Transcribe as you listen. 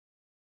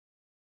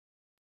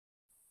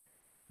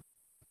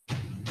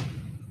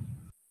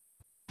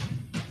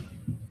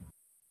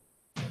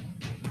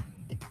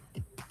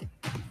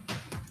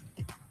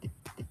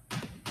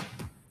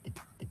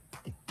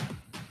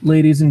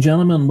Ladies and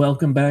gentlemen,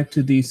 welcome back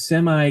to the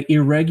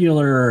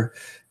semi-irregular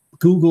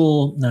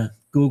Google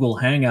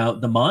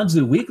Hangout, the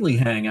ModZoo Weekly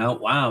Hangout.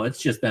 Wow, it's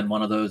just been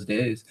one of those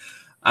days.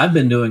 I've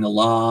been doing a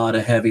lot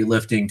of heavy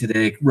lifting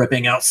today,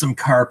 ripping out some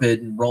carpet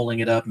and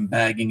rolling it up and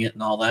bagging it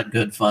and all that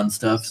good fun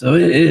stuff. So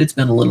it's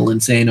been a little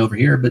insane over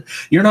here, but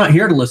you're not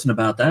here to listen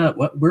about that.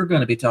 What we're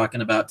going to be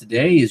talking about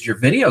today is your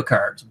video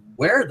cards.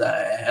 Where the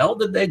hell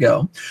did they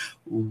go?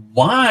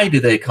 Why do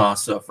they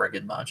cost so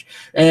friggin' much?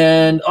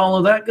 And all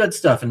of that good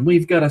stuff. And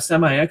we've got a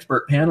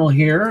semi-expert panel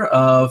here.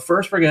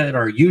 First, we're going to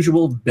our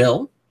usual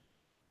Bill.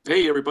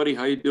 Hey, everybody.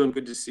 How you doing?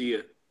 Good to see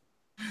you.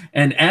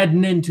 And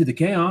adding into the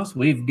chaos,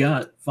 we've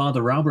got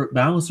Father Robert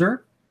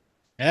Balliser.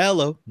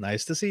 Hello.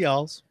 Nice to see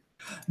y'all.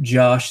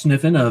 Josh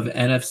Sniffen of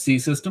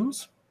NFC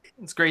Systems.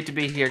 It's great to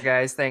be here,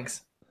 guys.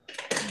 Thanks.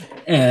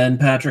 And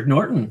Patrick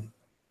Norton.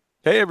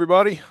 Hey,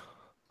 everybody.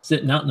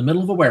 Sitting out in the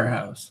middle of a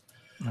warehouse.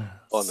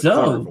 On the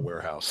corner of a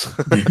warehouse.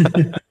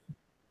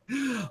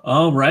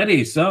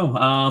 Alrighty.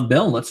 So,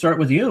 Bill, let's start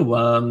with you.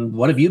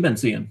 What have you been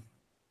seeing?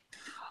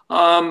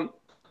 At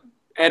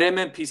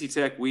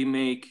Mnpctech, we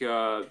make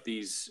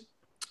these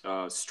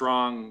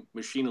strong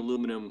machine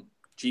aluminum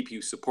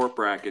GPU support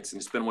brackets,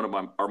 and it's been one of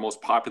our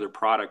most popular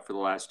product for the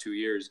last 2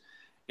 years.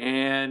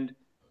 And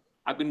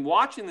I've been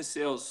watching the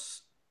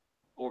sales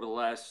over the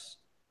last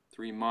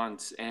 3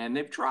 months, and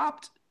they've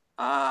dropped.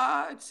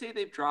 I'd say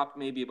they've dropped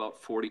maybe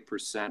about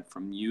 40%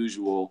 from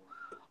usual.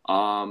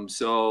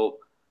 So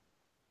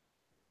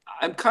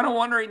I'm kind of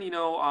wondering,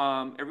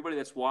 everybody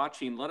that's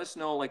watching, let us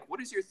know, like, what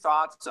is your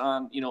thoughts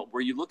on,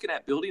 were you looking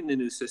at building the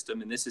new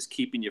system and this is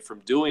keeping you from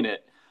doing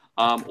it?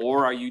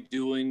 Or are you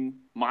doing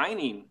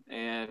mining?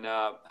 And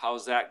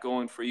how's that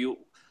going for you?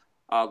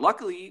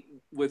 Luckily,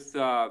 with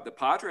the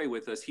Padre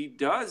with us, he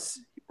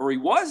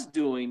was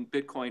doing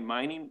Bitcoin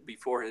mining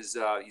before he's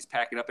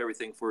packing up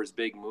everything for his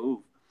big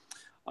move.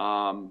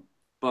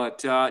 But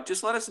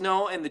just let us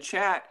know in the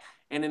chat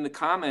and in the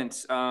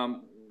comments,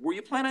 were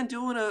you planning on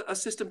doing a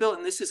system build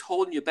and this is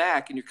holding you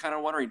back and you're kind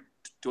of wondering,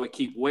 do I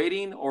keep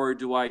waiting or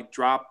do I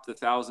drop the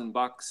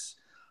 $1,000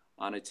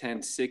 on a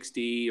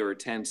 1060 or a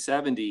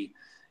 1070?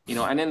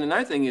 And then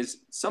another thing is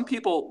some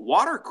people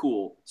water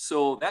cool.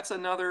 So that's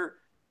another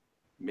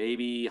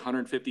maybe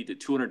 $150 to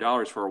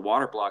 $200 for a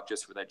water block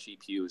just for that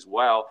GPU as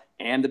well.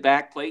 And the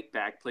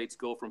backplates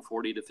go from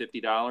 $40 to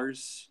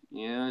 $50.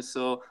 Yeah,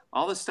 so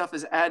all this stuff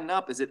is adding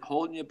up. Is it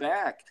holding you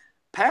back?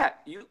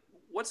 Pat,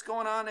 what's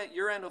going on at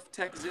your end of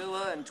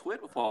Tekzilla and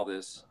TwiT with all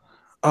this?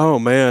 Oh,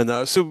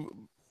 man. So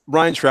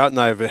Ryan Trout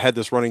and I have had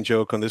this running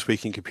joke on This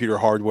Week in Computer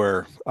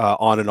Hardware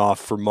on and off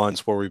for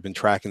months where we've been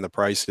tracking the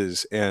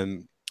prices.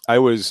 And I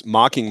was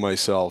mocking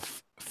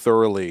myself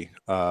thoroughly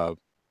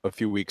a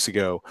few weeks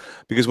ago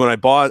because when I've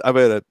got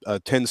a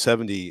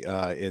 1070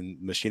 in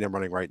machine I'm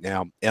running right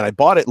now, and I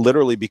bought it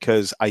literally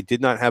because I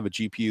did not have a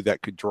GPU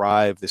that could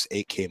drive this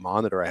 8K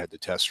monitor I had to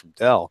test from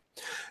Dell,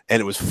 and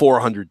it was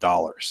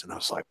 $400, and I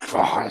was like,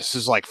 oh, this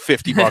is like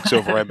 $50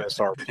 over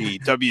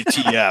MSRP.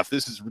 WTF,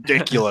 this is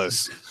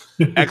ridiculous.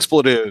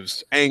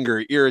 Expletives,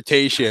 anger,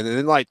 irritation. And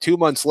then like 2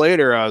 months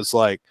later I was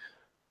like,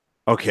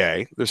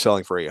 okay, they're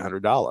selling for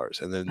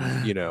 $800. And then,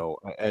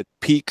 at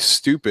peak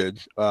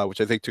stupid, which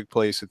I think took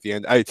place at the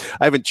end. I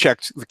haven't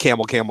checked the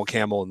camel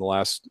in the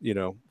last,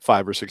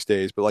 5 or 6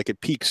 days, but like at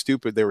peak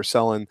stupid, they were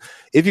selling,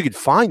 if you could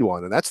find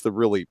one, and that's the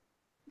really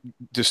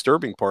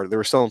disturbing part, they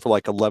were selling for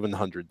like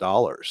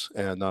 $1,100.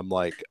 And I'm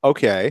like,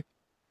 okay.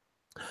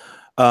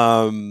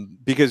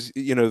 Because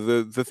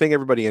the thing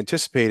everybody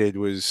anticipated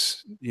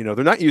was they're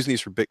not using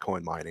these for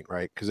Bitcoin mining,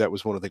 right? Because that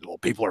was one of the things. Well,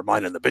 people are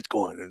mining the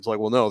Bitcoin, and it's like,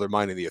 well, no, they're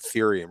mining the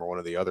Ethereum or one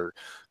of the other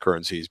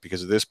currencies.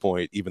 Because at this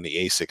point, even the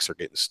ASICs are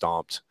getting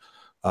stomped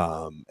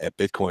at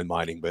Bitcoin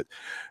mining. But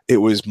it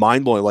was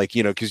mind blowing, like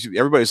because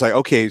everybody's like,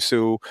 okay,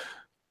 so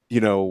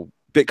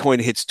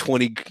Bitcoin hits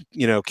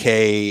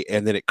 20K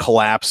and then it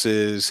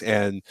collapses,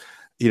 and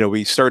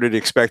we started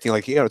expecting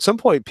like at some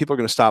point people are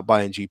going to stop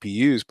buying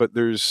GPUs, but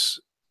there's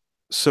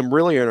some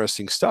really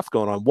interesting stuff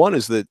going on. One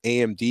is that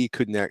AMD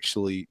couldn't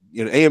actually,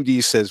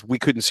 AMD says we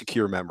couldn't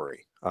secure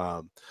memory.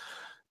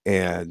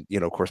 And,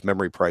 of course,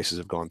 memory prices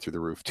have gone through the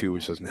roof too,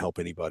 which doesn't help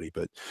anybody.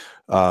 But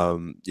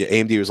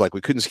AMD was like, we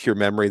couldn't secure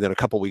memory. Then a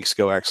couple of weeks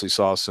ago, I actually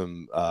saw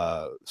some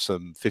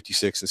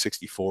 56 and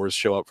 64s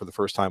show up for the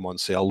first time on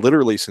sale,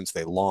 literally since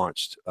they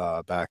launched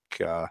back,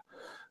 a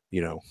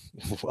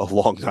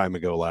long time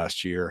ago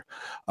last year.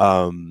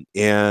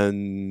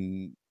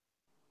 And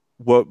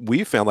what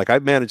we found, like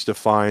I've managed to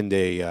find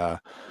a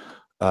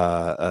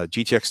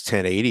GTX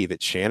 1080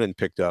 that Shannon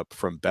picked up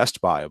from Best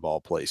Buy of all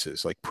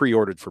places, like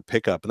pre-ordered for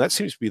pickup, and that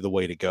seems to be the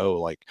way to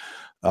go. Like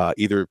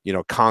either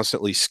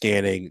constantly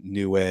scanning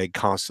Newegg,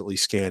 constantly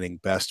scanning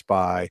Best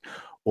Buy,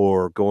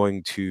 or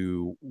going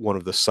to one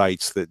of the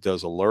sites that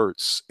does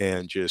alerts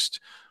and just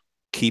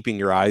keeping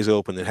your eyes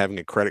open and having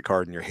a credit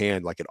card in your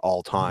hand like at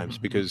all times,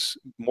 because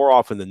more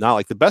often than not,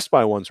 like the Best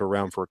Buy ones were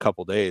around for a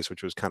couple days,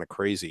 which was kind of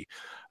crazy.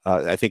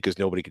 I think because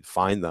nobody could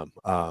find them.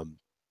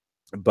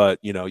 But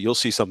you'll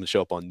see something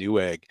show up on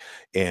Newegg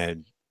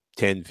and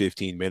 10,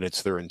 15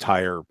 minutes, their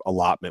entire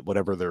allotment,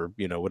 whatever their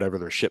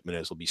shipment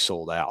is, will be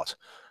sold out.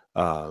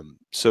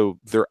 So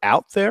they're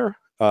out there,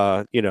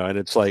 and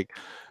it's like,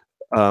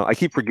 I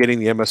keep forgetting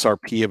the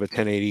MSRP of a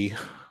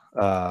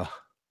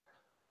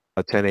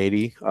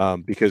 1080,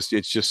 because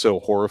it's just so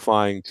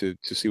horrifying to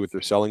see what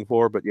they're selling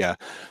for. But yeah,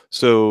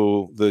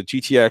 so the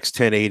GTX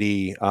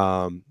 1080,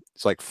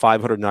 it's like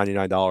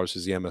 $599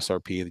 is the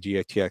MSRP. The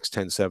GTX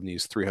 1070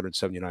 is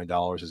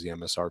 $379 is the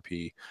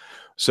MSRP.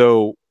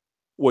 So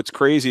what's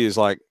crazy is,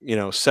 like,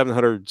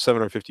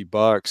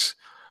 $750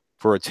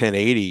 for a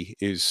 1080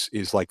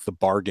 is like the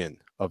bargain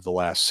of the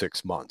last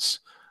 6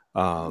 months.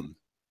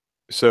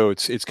 So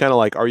it's kind of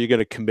like, are you going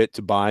to commit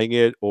to buying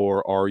it,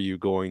 or are you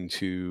going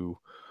to,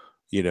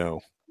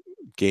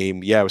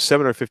 game? Yeah, it was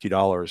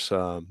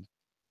 $750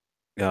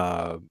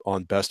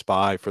 on Best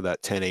Buy for that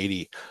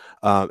 1080.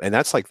 And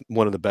that's like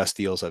one of the best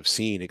deals I've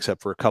seen,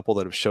 except for a couple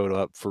that have showed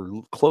up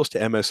for close to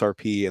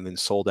MSRP and then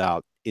sold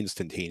out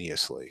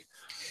instantaneously.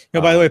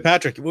 By the way,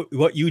 Patrick,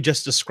 what you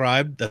just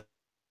described, the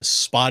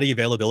spotty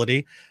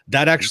availability,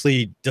 that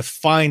actually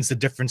defines the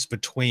difference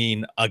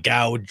between a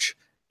gouge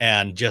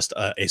and just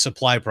a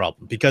supply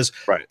problem, because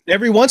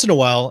every once in a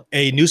while,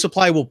 a new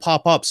supply will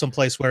pop up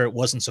someplace where it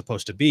wasn't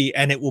supposed to be,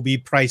 and it will be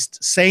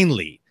priced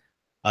sanely.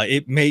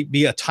 It may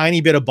be a tiny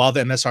bit above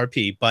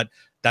MSRP, but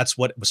that's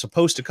what it was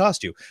supposed to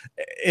cost you.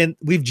 And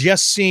we've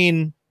just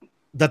seen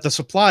that the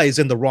supply is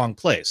in the wrong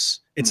place.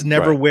 It's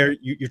never where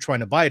you're trying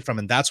to buy it from,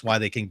 and that's why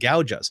they can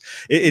gouge us.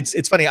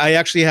 It's funny. I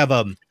actually have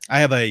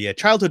a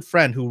childhood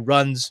friend who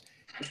runs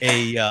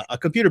a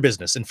computer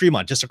business in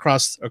Fremont, just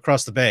across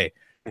the bay.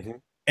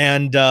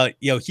 And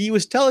he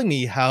was telling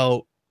me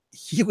how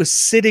he was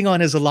sitting on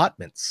his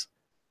allotments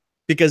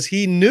because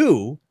he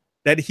knew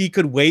that he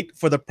could wait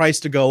for the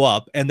price to go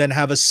up and then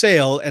have a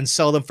sale and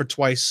sell them for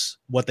twice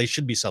what they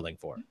should be selling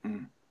for.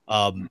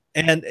 And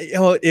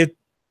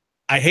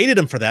I hated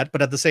him for that,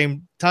 but at the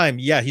same time,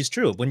 yeah, he's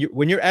true.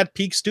 When you're at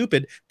peak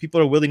stupid, people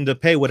are willing to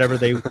pay whatever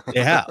they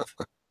have.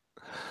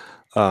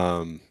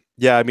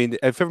 Yeah, I mean,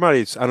 if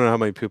everybody's, I don't know how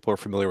many people are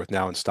familiar with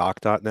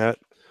nowinstock.net.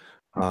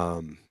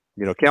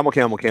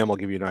 Camel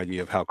give you an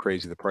idea of how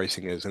crazy the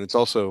pricing is. And it's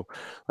also,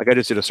 like, I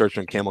just did a search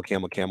on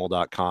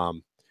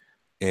camel.com,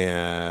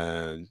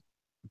 and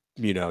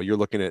you're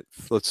looking at,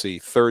 let's see,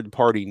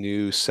 third-party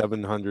news,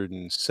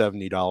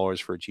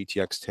 $770 for a GTX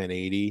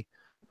 1080.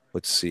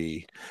 Let's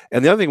see.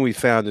 And the other thing we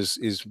found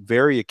is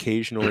very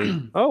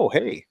occasionally, oh,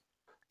 hey,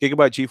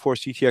 Gigabyte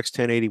GeForce GTX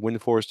 1080,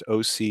 WindForce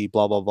OC,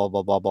 blah, blah, blah,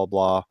 blah, blah, blah,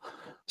 blah.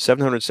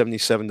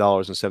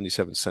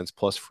 $777.77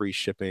 plus free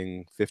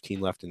shipping,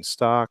 15 left in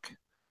stock.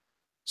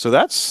 So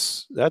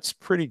that's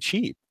pretty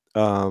cheap.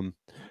 The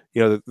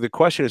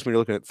question is, when you're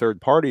looking at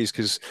third parties,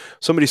 because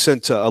somebody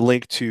sent a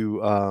link to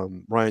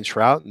Ryan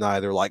Trout and I,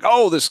 they're like,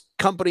 oh, this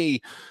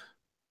company,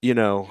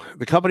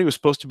 the company was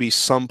supposed to be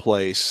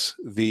someplace.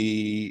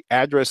 The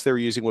address they were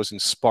using was in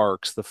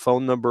Sparks. The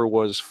phone number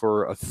was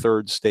for a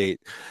third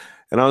state.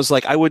 And I was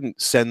like, I wouldn't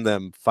send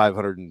them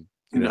 $550.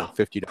 I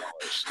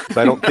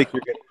don't think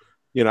you're going to.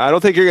 I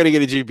don't think you're going to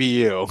get a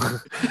GPU.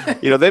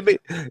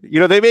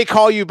 They may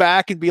call you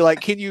back and be like,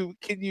 can you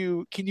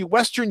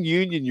Western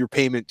Union your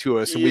payment to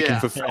us, and we can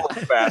fulfill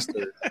it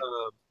faster.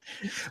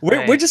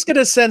 We're just going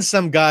to send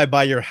some guy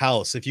by your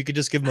house. If you could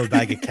just give him a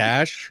bag of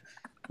cash,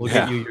 we'll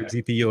get you your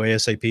GPU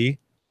ASAP.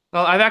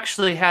 Well, I've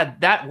actually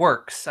had that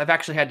works. I've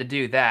actually had to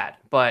do that,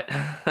 but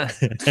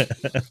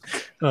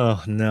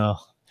oh no.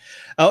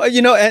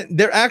 And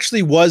there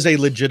actually was a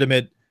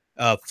legitimate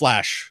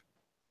flash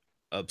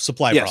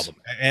supply problem,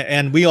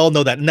 and we all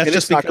know that, and that's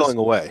just not going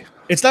away.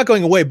 It's not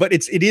going away, but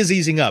it is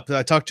easing up.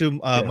 I talked to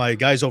my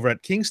guys over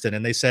at Kingston,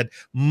 and they said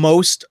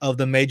most of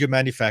the major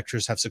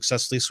manufacturers have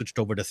successfully switched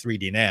over to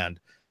 3D NAND,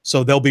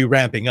 so they'll be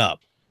ramping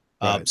up.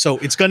 So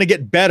it's going to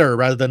get better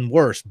rather than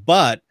worse,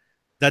 but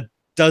that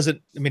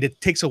doesn't. I mean,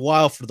 it takes a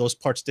while for those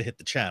parts to hit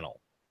the channel.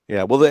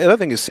 Yeah, well, the other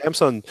thing is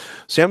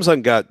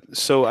Samsung got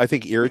so, I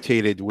think,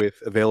 irritated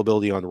with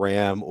availability on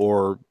RAM,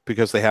 or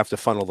because they have to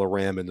funnel the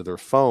RAM into their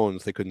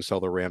phones, they couldn't sell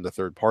their RAM to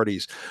third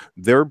parties.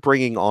 They're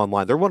bringing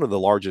online, they're one of the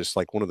largest,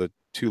 like one of the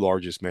two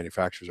largest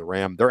manufacturers of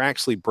RAM. They're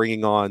actually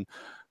bringing on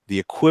the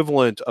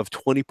equivalent of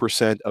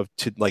 20% of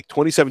like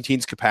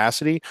 2017's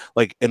capacity,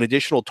 like an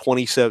additional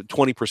 20% of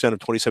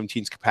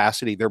 2017's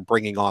capacity they're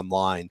bringing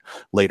online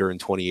later in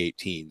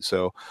 2018.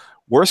 So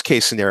worst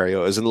case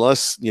scenario is,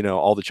 unless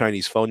all the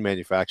Chinese phone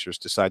manufacturers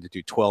decide to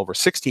do 12 or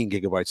 16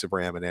 gigabytes of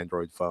RAM in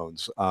Android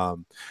phones, by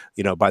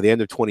the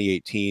end of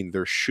 2018,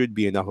 there should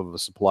be enough of a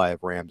supply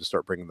of RAM to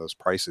start bringing those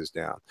prices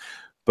down.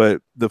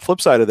 But the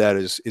flip side of that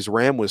is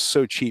RAM was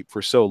so cheap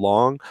for so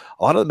long.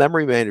 A lot of the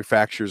memory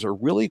manufacturers are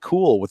really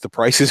cool with the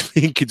prices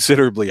being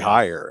considerably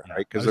higher,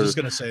 right? Because I was just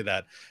going to say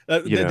that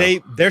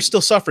they're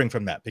still suffering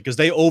from that because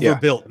they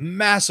overbuilt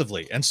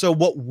massively, and so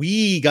what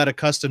we got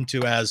accustomed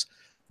to as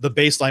the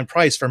baseline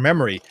price for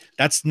memory,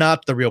 that's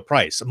not the real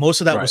price.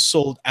 Most of that was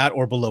sold at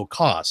or below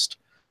cost.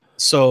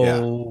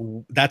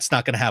 So that's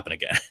not going to happen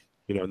again.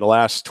 You know, in the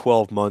last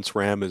 12 months,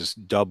 RAM has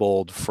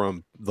doubled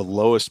from the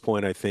lowest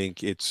point. I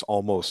think it's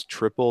almost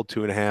tripled,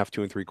 2.5,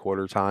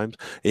 2.75 times.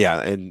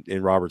 Yeah, and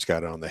Robert's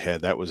got it on the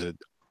head. That was an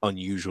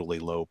unusually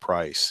low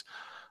price.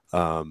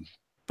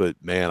 But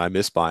man, I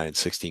miss buying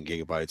 16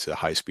 gigabytes of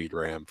high-speed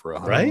RAM for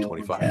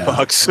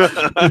 $125.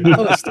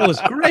 That was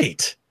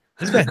great.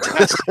 It's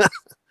fantastic.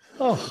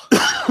 Oh.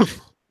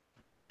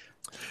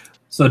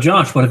 So,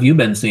 Josh, what have you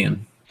been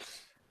seeing?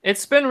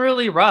 It's been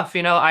really rough.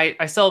 You know,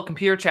 I sell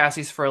computer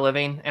chassis for a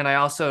living, and I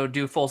also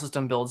do full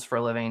system builds for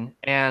a living.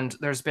 And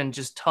there's been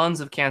just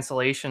tons of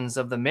cancellations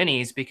of the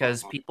minis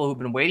because people who've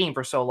been waiting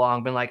for so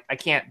long been like, I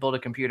can't build a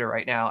computer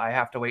right now. I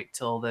have to wait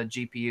till the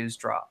GPUs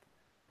drop.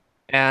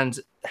 And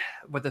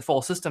with the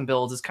full system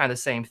builds, it's kind of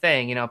the same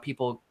thing. You know,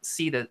 people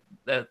see the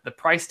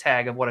price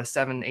tag of what a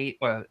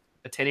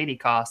 1080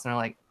 costs, and they're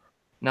like,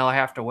 no, I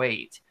have to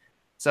wait.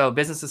 So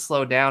business has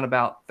slowed down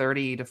about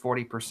 30 to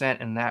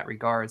 40% in that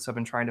regard. So I've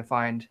been trying to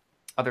find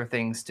other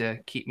things to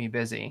keep me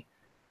busy.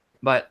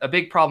 But a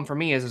big problem for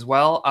me is as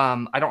well,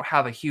 I don't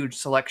have a huge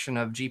selection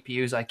of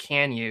GPUs I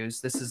can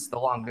use. This is the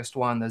longest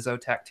one, the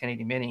Zotac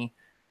 1080 Mini.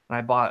 And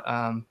I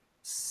bought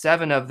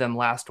 7 of them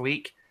last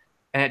week.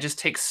 And it just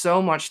takes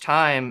so much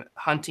time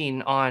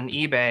hunting on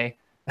eBay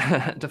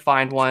to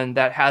find one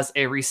that has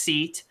a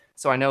receipt.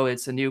 So I know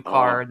it's a new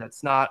card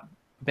that's not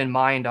been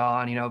mined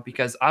on, you know,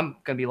 because I'm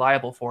going to be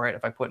liable for it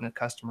if I put in a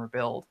customer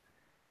build.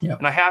 Yep.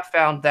 And I have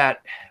found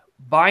that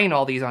buying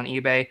all these on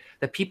eBay,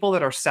 the people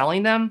that are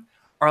selling them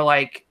are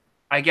like,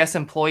 I guess,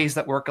 employees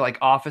that work at like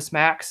Office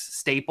Max,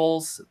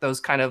 Staples, those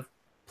kind of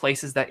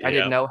places that I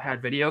didn't know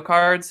had video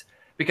cards,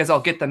 because I'll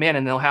get them in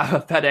and they'll have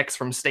a FedEx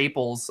from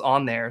Staples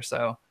on there.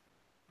 So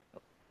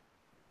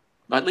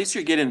at least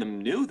you're getting them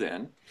new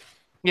then.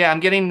 Yeah, I'm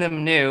getting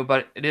them new,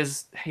 but it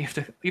is, you have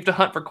to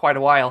hunt for quite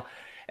a while.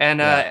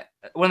 And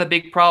one of the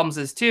big problems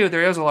is too,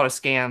 there is a lot of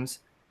scams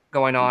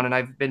going on, and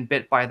I've been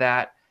bit by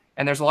that.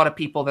 And there's a lot of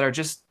people that are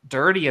just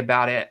dirty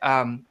about it.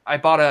 I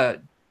bought a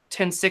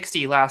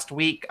 1060 last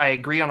week. I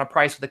agreed on a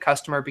price with the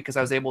customer because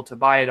I was able to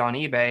buy it on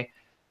eBay.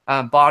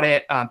 Bought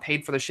it,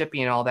 paid for the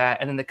shipping and all that,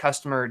 and then the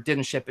customer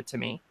didn't ship it to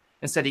me.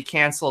 Instead, he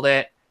canceled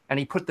it, and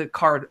he put the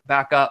card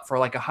back up for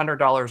like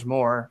 $100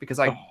 more because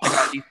I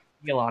got a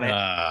deal on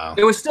it.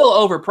 It was still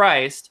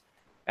overpriced.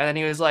 And then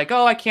he was like,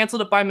 oh, I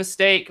canceled it by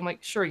mistake. I'm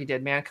like, sure you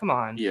did, man. Come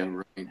on. Yeah,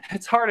 right.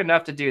 It's hard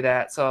enough to do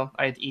that. So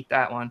I had to eat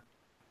that one.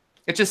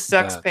 It just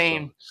sucks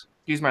paying,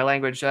 excuse my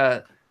language,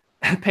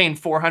 paying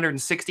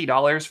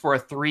 $460 for a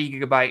 3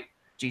 gigabyte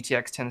GTX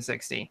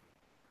 1060.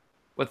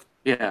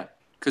 Yeah,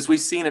 because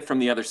we've seen it from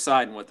the other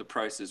side and what the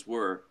prices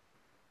were.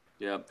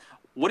 Yeah.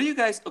 What do you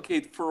guys, okay,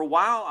 for a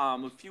while,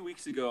 a few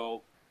weeks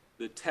ago,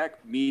 the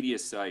tech media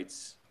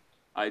sites,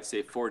 I'd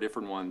say 4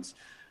 different ones,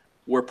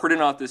 we're putting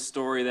out this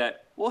story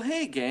that, well,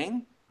 hey,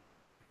 gang,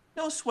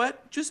 no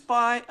sweat. Just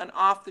buy an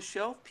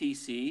off-the-shelf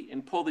PC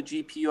and pull the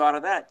GPU out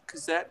of that,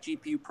 because that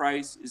GPU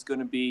price is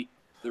going to be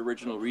the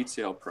original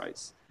retail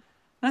price.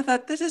 And I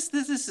thought, this is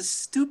the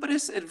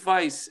stupidest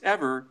advice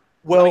ever.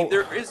 Well, I mean,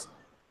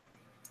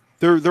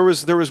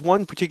 there was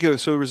one particular.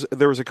 So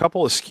there was a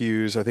couple of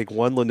SKUs. I think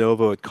one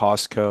Lenovo at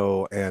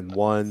Costco and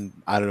one,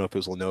 I don't know if it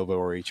was Lenovo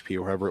or HP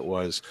or whoever it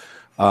was,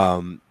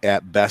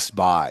 at Best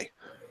Buy,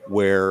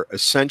 where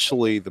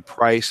essentially the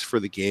price for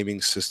the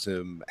gaming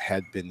system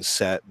had been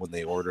set when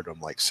they ordered them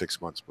like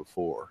 6 months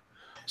before.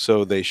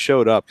 So they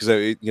showed up because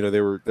they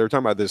were talking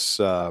about this.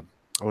 I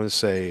want to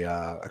say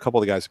a couple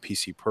of the guys at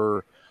PC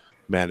Per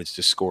managed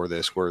to score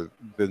this, where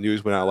the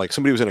news went out like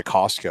somebody was in a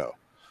Costco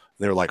and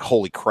they were like,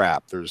 holy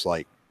crap, there's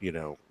like,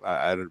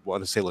 I don't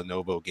want to say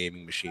Lenovo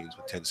gaming machines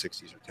with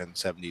 1060s or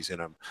 1070s in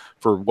them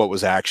for what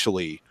was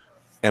actually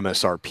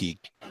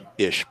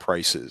MSRP-ish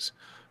prices.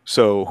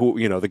 So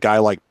the guy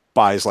like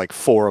buys like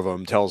 4 of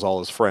them, tells all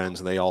his friends,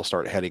 and they all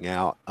start heading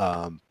out.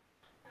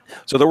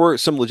 So there were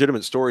some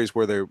legitimate stories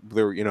where they're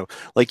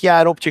like, yeah,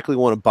 I don't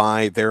particularly want to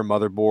buy their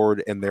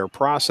motherboard and their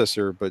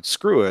processor, but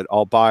screw it,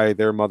 I'll buy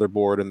their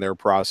motherboard and their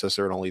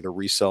processor, and I'll either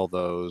resell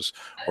those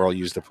or I'll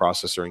use the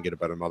processor and get a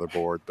better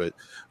motherboard. But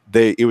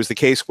it was the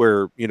case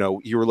where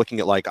you were looking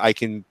at like, I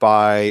can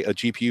buy a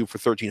GPU for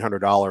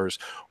 $1,300,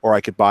 or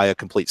I could buy a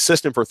complete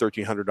system for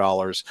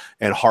 $1,300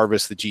 and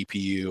harvest the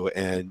GPU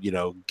and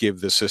give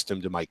the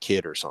system to my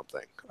kid or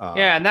something.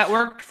 Yeah, and that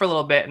worked for a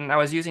little bit, and I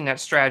was using that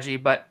strategy,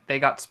 but they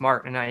got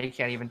smart, and now you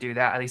can't even do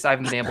that. At least I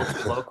haven't been able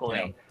to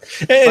locally. And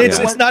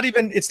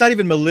it's not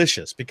even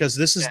malicious, because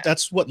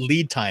that's what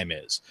lead time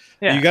is.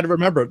 Yeah. You got to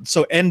remember.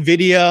 So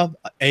Nvidia,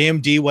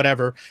 AMD,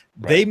 whatever,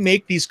 they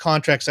make these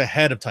contracts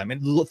ahead of time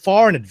and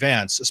far in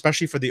advance,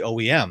 especially for the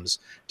OEMs,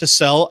 to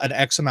sell an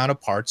X amount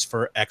of parts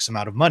for X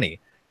amount of money.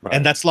 Right.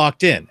 And that's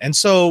locked in. And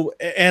so,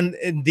 and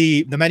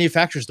the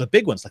manufacturers, the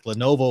big ones like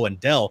Lenovo and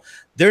Dell,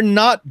 they're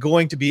not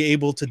going to be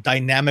able to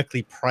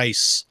dynamically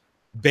price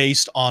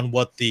based on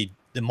what the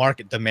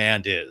market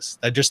demand is.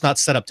 They're just not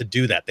set up to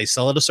do that. They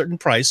sell at a certain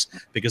price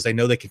because they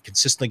know they can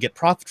consistently get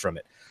profit from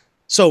it.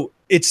 So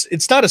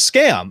it's not a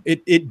scam.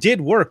 It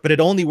did work, but it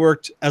only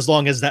worked as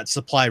long as that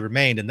supply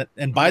remained.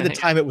 And by the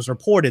time it was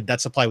reported, that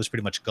supply was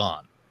pretty much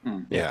gone.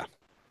 Yeah.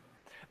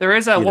 There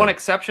is one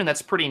exception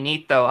that's pretty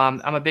neat, though. I'm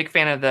a big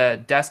fan of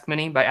the Desk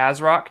Mini by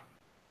ASRock.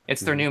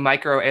 It's their new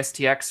micro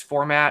STX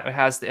format. It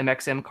has the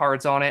MXM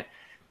cards on it,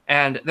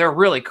 and they're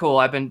really cool.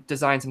 I've been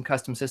designing some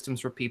custom systems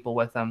for people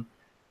with them,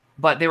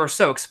 but they were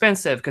so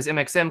expensive because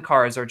MXM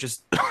cards are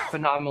just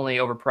phenomenally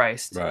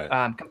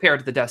overpriced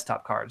compared to the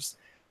desktop cards.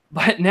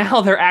 But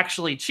now they're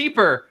actually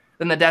cheaper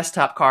than the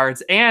desktop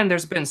cards, and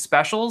there's been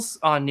specials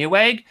on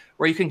Newegg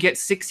where you can get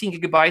 16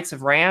 gigabytes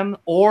of RAM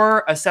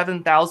or a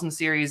 7000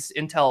 series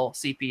Intel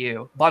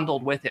CPU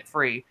bundled with it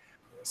free.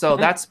 So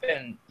that's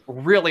been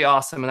really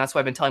awesome, and that's what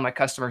I've been telling my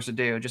customers to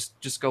do.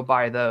 Just go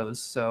buy those.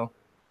 So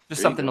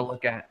just something to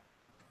look at.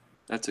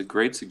 That's a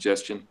great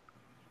suggestion.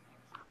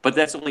 But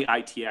that's only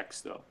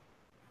ITX though.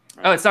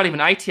 Right? Oh, it's not even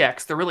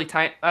ITX. They're really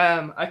tiny.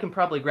 I can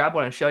probably grab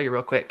one and show you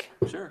real quick.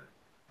 Sure.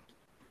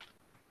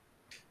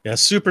 Yeah,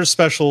 super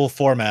special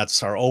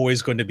formats are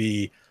always going to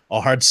be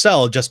a hard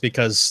sell just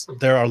because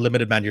there are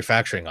limited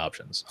manufacturing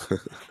options.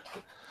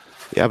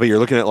 Yeah, but you're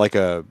looking at like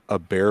a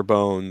bare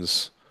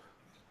bones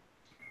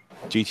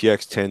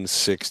GTX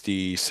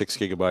 1060, 6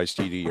 gigabytes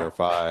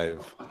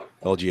DDR5,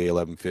 LGA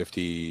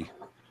 1150,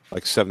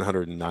 like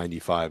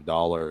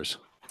 $795.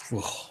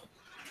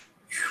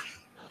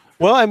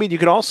 Well, I mean, you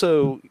can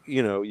also,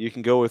 you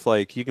can go with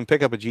you can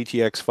pick up a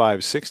GTX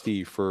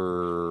 560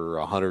 for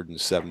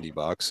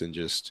 $170 and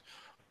just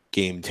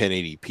game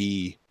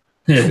 1080p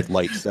with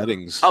light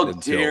settings. How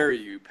dare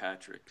you,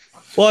 Patrick?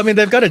 Well, I mean,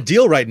 they've got a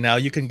deal right now.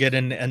 You can get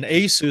an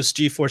Asus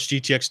GeForce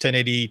GTX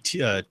 1080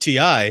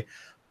 Ti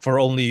for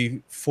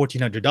only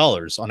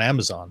 $1,400 on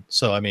Amazon.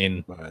 So, I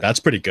mean, that's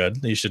pretty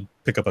good. You should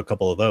pick up a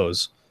couple of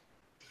those.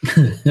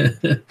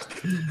 So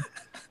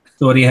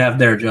what do you have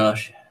there,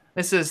 Josh?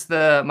 This is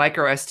the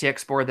micro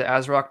STX board that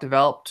ASRock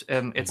developed.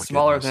 It's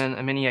smaller than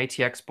a mini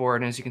ATX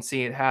board, and as you can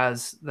see, it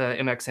has the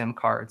MXM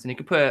cards, and you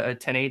can put a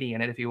 1080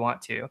 in it if you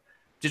want to.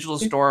 Digital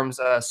Storm's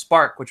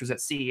Spark, which was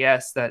at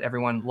CES that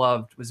everyone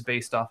loved, was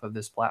based off of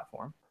this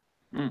platform.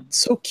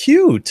 So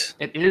cute.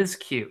 It is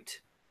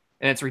cute,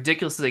 and it's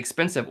ridiculously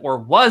expensive, or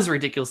was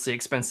ridiculously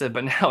expensive,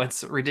 but now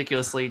it's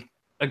ridiculously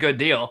a good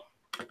deal.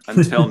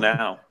 Until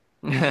now.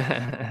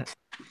 That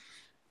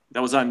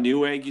was on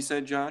Newegg, you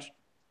said, Josh?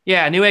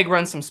 Yeah, Newegg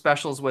runs some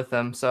specials with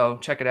them, so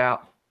check it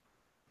out.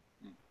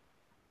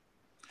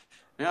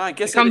 Yeah, I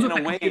guess it comes with a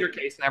computer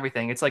case and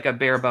everything. It's like a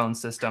bare bones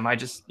system. I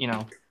just, and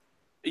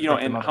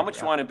how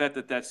much you want to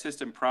bet that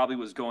system probably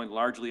was going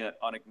largely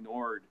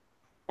unignored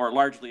or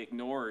largely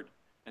ignored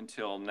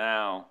until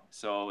now.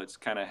 So it's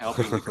kind of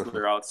helping to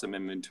clear out some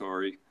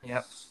inventory.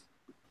 Yep.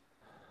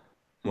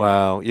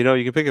 Wow. You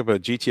can pick up a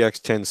GTX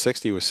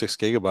 1060 with 6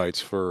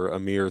 gigabytes for a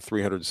mere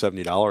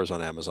 $370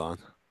 on Amazon.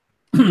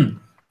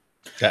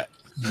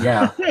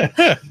 Yeah.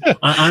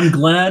 I'm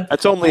glad.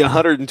 That's only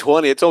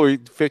 120. It's only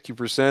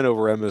 50%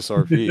 over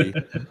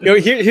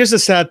MSRP. Here's the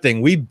sad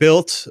thing. We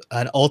built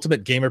an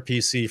ultimate gamer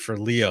PC for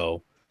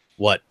Leo,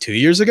 2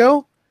 years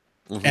ago?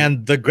 Mm-hmm.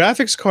 And the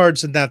graphics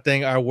cards in that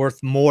thing are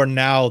worth more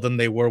now than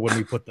they were when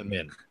we put them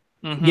in.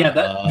 Mm-hmm.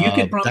 Yeah, you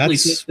could probably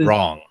that's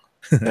wrong.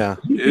 Yeah,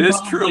 it is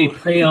true.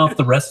 Pay off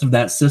the rest of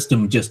that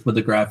system just with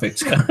the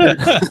graphics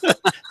card.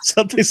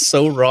 Something's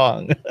so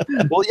wrong.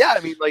 Well, yeah,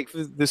 I mean, like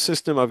the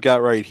system I've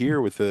got right here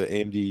with the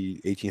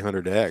AMD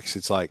 1800X,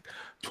 it's like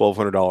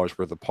 $1,200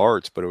 worth of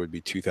parts, but it would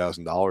be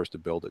 $2,000 to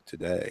build it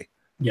today.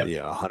 Yeah,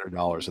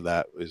 $100 of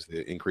that is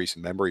the increase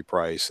in memory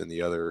price, and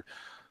the other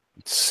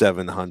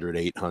 700,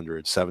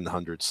 800,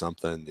 700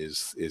 something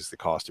is the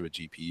cost of a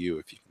GPU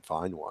if you can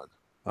find one.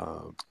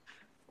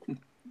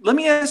 Let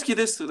me ask you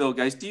this though,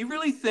 guys. Do you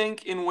really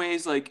think in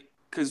ways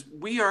because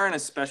we are in a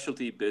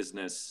specialty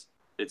business,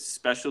 it's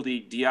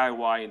specialty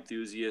DIY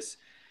enthusiasts.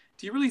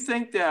 Do you really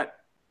think that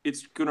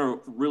it's going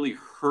to really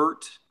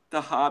hurt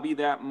the hobby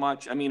that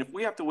much? I mean, if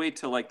we have to wait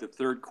till the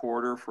third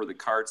quarter for the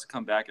cards to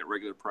come back at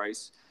regular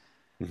price,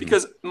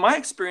 because in my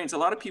experience, a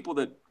lot of people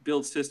that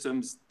build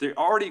systems, they're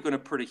already going to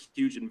put a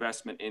huge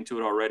investment into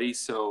it already.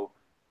 So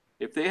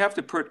if they have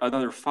to put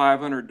another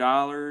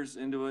 $500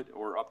 into it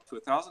or up to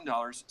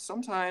 $1,000,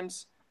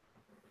 sometimes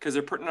because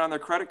they're putting it on their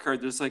credit card,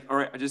 they're just like, all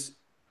right,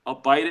 I'll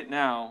bite it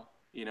now,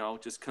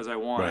 just because I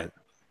want it.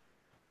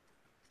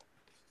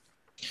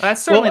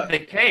 That's certainly the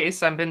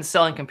case. I've been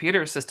selling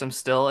computer systems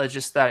still. It's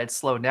just that it's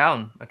slowed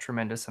down a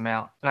tremendous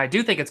amount. And I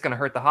do think it's going to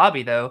hurt the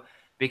hobby, though,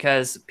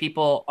 because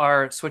people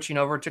are switching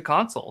over to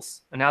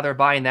consoles. And now they're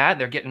buying that.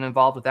 They're getting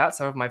involved with that.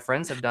 Some of my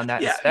friends have done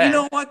that instead. You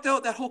know what, though?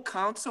 That whole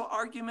console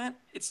argument,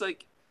 it's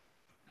like,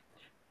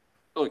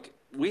 look,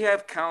 we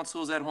have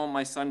consoles at home.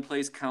 My son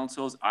plays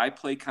consoles. I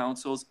play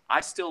consoles.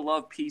 I still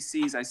love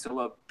PCs. I still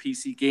love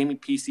PC gaming,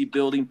 PC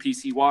building,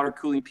 PC water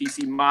cooling,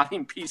 PC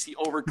modding, PC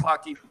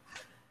overclocking.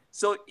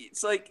 So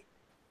it's like,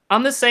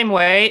 I'm the same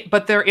way,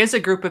 but there is a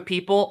group of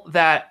people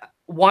that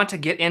want to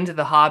get into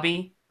the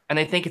hobby and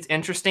they think it's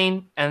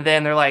interesting. And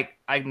then they're like,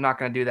 I'm not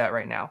going to do that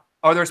right now.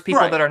 Or there's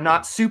people that are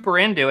not super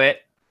into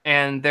it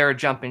and they're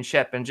jumping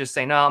ship and just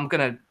saying, no, I'm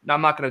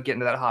not going to get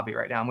into that hobby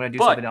right now. I'm going to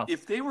do something else.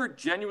 If they were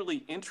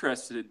genuinely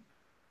interested,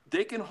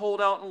 they can hold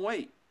out and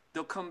wait.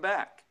 They'll come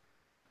back.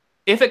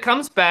 If it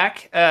comes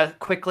back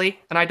quickly,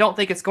 and I don't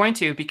think it's going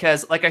to,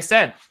 because like I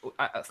said,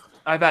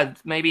 I've had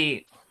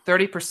maybe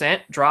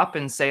 30% drop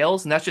in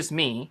sales, and that's just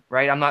me,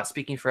 right? I'm not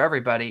speaking for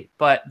everybody,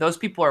 but those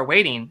people are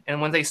waiting.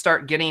 And when they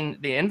start getting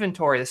the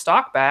inventory, the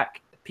stock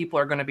back, people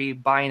are going to be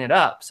buying it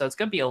up. So it's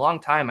going to be a long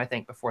time, I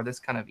think, before this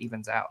kind of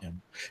evens out. Yeah.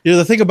 You know,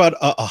 the thing about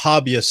a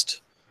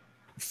hobbyist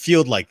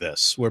field like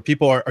this, where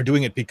people are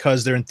doing it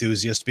because they're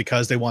enthusiasts,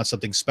 because they want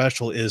something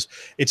special, is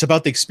it's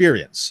about the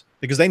experience,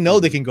 because they know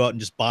they can go out and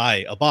just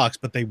buy a box,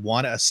 but they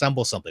want to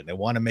assemble something. They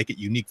want to make it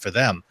unique for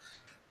them.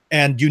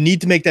 And you need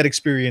to make that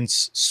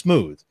experience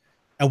smooth.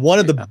 And one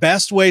of the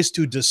best ways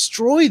to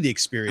destroy the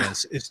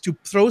experience is to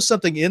throw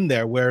something in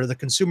there where the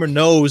consumer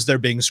knows they're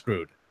being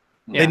screwed.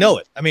 They know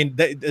it. I mean,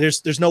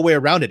 there's no way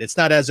around it. It's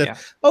not as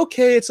if,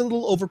 okay, it's a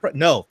little overpriced.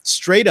 No,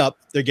 straight up,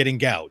 they're getting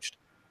gouged.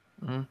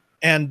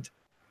 And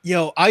you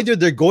know, either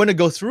they're going to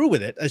go through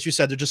with it, as you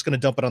said, they're just going to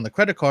dump it on the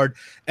credit card,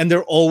 and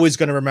they're always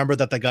going to remember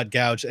that they got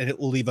gouged, and it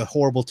will leave a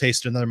horrible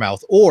taste in their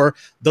mouth. Or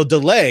they'll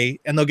delay,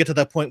 and they'll get to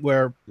that point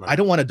where I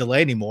don't want to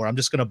delay anymore. I'm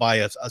just going to buy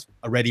a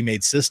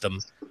ready-made system,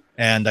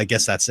 and I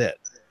guess that's it.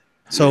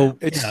 So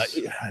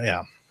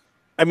yeah.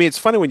 I mean, it's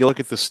funny when you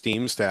look at the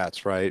Steam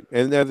stats, right?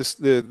 And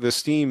the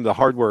Steam, the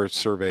hardware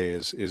survey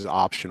is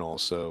optional,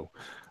 so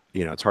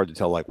you know it's hard to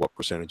tell like what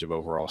percentage of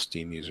overall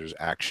Steam users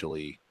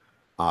actually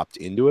opt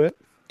into it,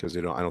 because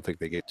I don't think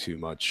they get too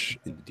much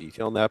into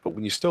detail on that. But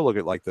when you still look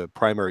at like the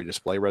primary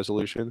display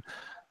resolution,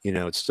 you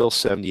know, it's still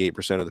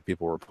 78% of the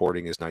people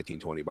reporting is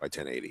 1920 by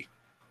 1080.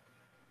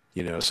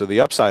 You know, so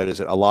the upside is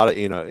that a lot of,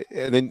 you know,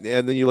 and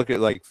then you look at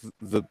like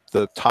the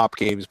top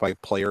games by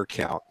player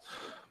count.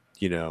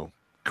 You know,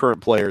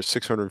 current players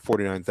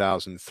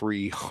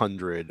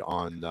 649,300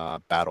 on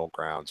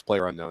Battlegrounds,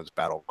 PlayerUnknown's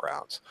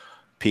Battlegrounds,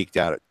 peaked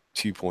out at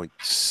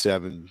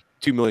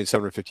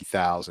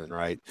 2,750,000,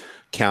 right?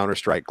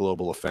 Counter-Strike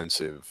Global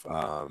Offensive,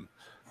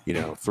 you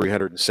know,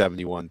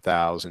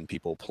 371,000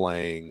 people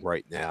playing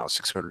right now.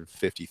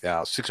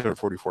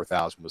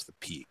 644,000 was the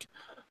peak.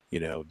 You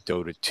know,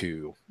 Dota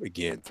 2,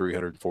 again,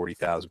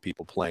 340,000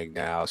 people playing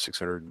now.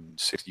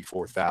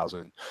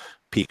 664,000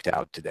 peaked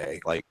out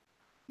today. Like,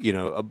 you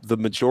know, the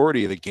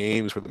majority of the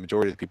games where the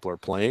majority of the people are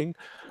playing,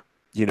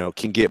 you know,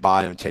 can get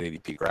by on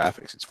 1080p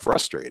graphics. It's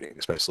frustrating,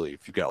 especially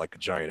if you've got like a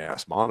giant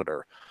ass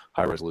monitor,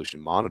 high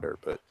resolution monitor.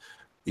 But,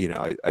 you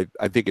know,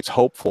 I think it's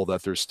hopeful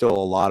that there's still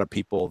a lot of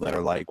people that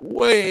are like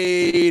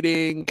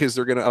waiting because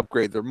they're going to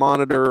upgrade their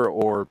monitor,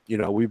 or, you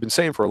know, we've been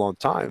saying for a long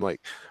time,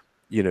 like,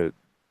 you know,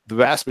 the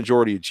vast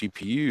majority of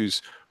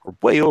GPUs are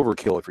way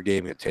overkill if you're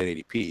gaming at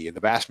 1080p, and the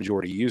vast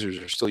majority of users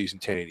are still using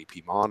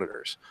 1080p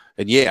monitors.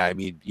 And yeah, I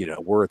mean, you know,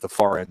 we're at the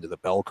far end of the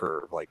bell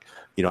curve. Like,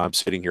 you know, I'm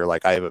sitting here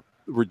like I have a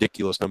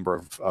ridiculous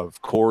number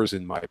of cores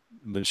in my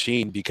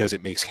machine because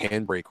it makes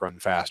Handbrake run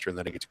faster, and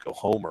then I get to go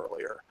home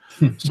earlier.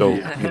 So,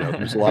 you know,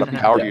 there's a lot of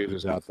power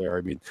users out there.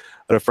 I mean,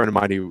 I had a friend of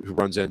mine who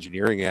runs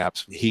engineering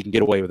apps. He can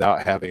get away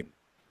without having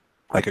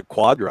like a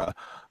Quadra,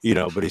 you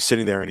know, but he's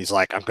sitting there and he's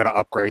like, I'm going to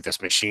upgrade this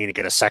machine and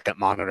get a second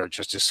monitor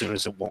just as soon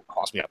as it won't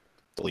cost me a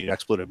delete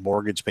expletive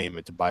mortgage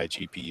payment to buy a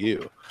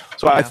GPU.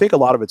 So I think a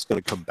lot of it's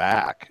going to come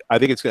back. I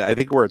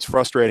think where it's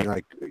frustrating,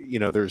 like, you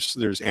know,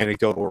 there's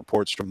anecdotal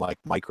reports from like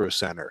Micro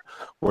Center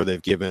where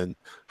they've given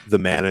the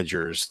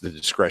managers the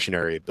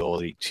discretionary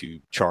ability to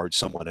charge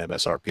someone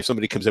MSRP. If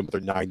somebody comes in with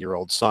their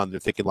 9-year-old son, they're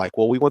thinking like,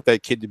 well, we want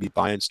that kid to be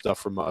buying stuff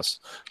from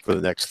us for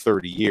the next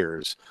 30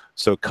 years.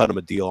 So cut them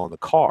a deal on the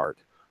card.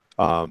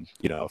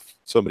 You know, if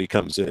somebody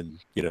comes in,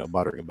 you know,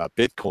 muttering about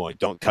Bitcoin,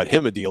 don't cut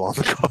him a deal on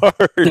the card.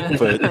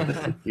 But,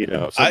 you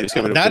know,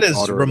 that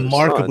is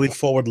remarkably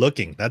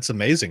forward-looking. That's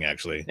amazing,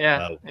 actually.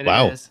 Yeah,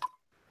 wow. Is.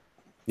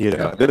 You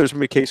know, then there's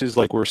many cases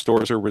like where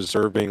stores are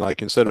reserving,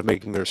 like instead of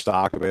making their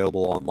stock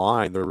available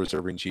online, they're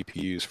reserving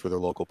GPUs for their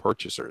local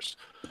purchasers.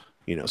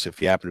 You know, so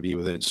if you happen to be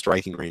within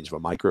striking range of a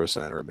Micro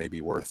Center, it may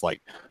be worth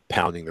like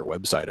pounding their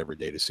website every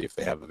day to see if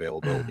they have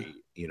availability.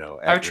 You know,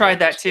 I've tried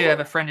that too. I have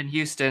a friend in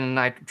Houston, and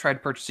I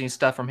tried purchasing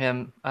stuff from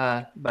him,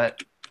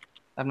 but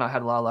I've not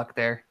had a lot of luck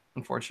there,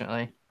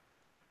 unfortunately.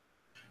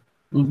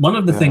 One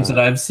of the things that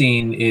I've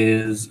seen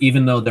is,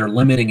 even though they're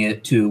limiting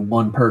it to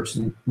one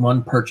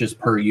purchase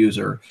per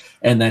user,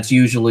 and that's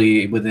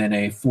usually within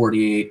a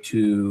 48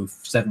 to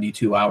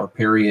 72 hour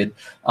period,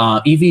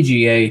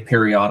 EVGA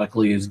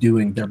periodically is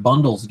doing their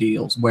bundles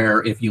deals,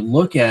 where if you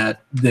look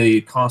at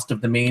the cost of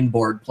the main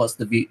board plus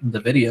the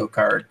video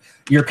card,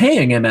 you're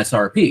paying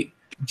MSRP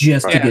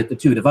just to get the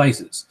two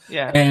devices.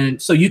 Yeah. And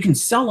so you can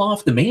sell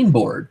off the main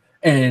board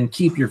and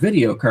keep your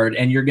video card,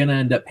 and you're going to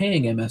end up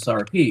paying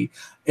MSRP.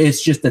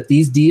 It's just that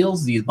these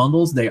deals, these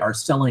bundles, they are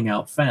selling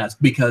out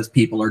fast because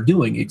people are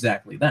doing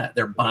exactly that.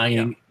 They're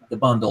buying the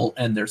bundle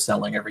and they're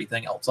selling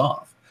everything else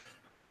off.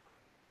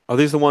 Are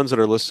these the ones that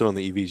are listed on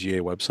the EVGA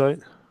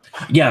website?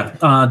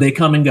 Yeah, they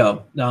come and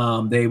go.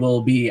 They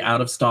will be out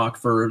of stock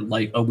for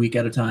like a week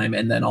at a time,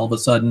 and then all of a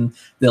sudden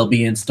they'll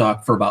be in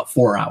stock for about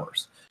 4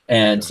 hours.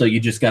 And so you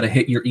just got to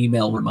hit your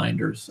email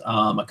reminders.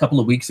 A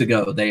couple of weeks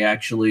ago, they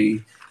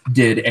actually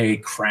did a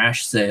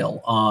crash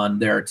sale on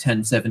their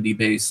 1070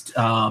 based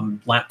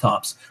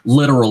laptops,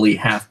 literally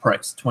half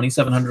price.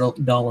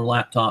 $2,700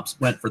 laptops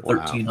went for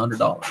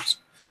 $1,300.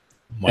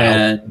 Wow.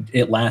 And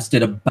it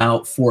lasted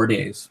about 4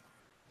 days.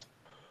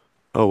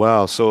 Oh,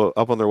 wow. So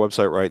up on their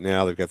website right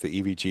now, they've got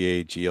the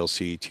EVGA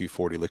GLC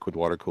 240 liquid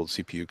water cooled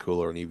CPU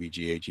cooler and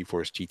EVGA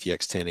GeForce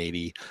GTX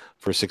 1080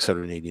 for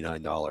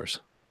 $689.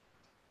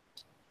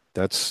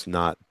 That's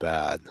not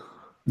bad.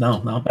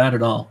 No, not bad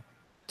at all.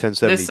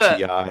 1070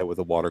 Ti with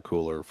a water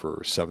cooler for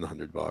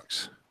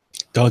 $700.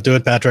 Don't do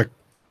it, Patrick.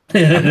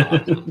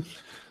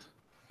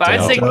 But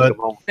I'd say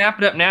snap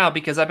it up now,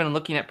 because I've been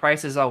looking at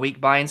prices all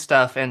week buying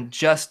stuff, and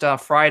just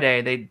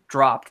Friday they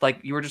dropped. Like,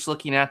 you were just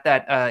looking at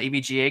that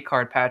EVGA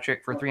card,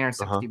 Patrick, for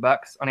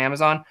 $360 on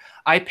Amazon.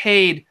 I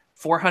paid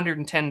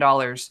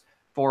 $410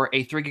 for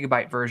a 3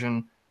 GB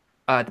version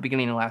at the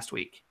beginning of last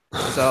week.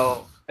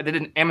 So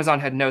Amazon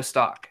had no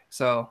stock.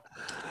 So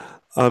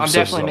I'm so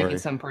definitely making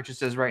some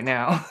purchases right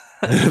now.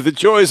 The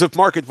joys of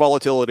market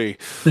volatility.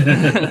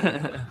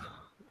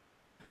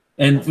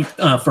 And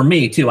for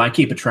me, too, I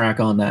keep a track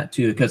on that,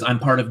 too, because I'm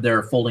part of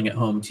their Folding at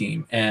Home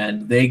team.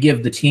 And they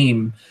give the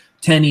team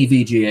 10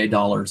 EVGA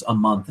dollars a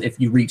month if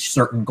you reach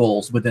certain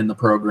goals within the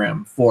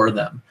program for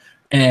them.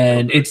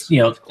 And it's,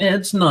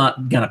 it's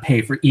not going to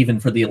pay for even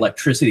for the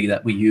electricity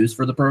that we use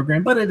for the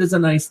program. But it is a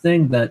nice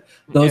thing that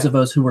those of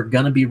us who are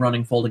going to be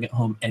running Folding at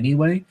Home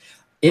anyway,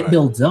 it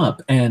builds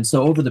up. And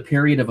so over the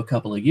period of a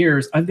couple of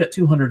years, I've got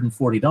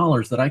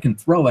 $240 that I can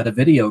throw at a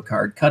video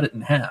card, cut it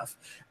in half.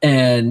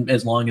 And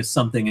as long as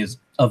something is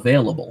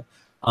available,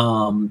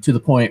 to the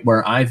point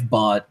where I've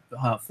bought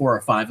 4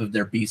 or 5 of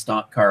their B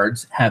stock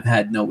cards, have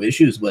had no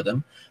issues with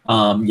them.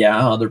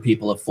 Other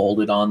people have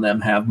folded on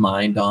them, have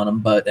mined on them,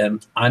 but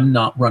I'm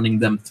not running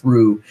them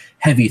through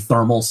heavy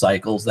thermal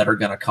cycles that are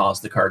going to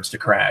cause the cards to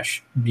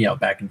crash,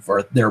 back and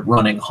forth. They're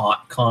running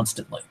hot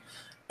constantly.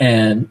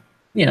 And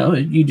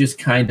you just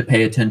kind of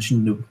pay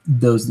attention to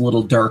those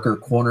little darker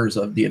corners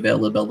of the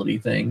availability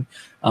thing.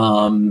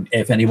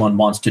 If anyone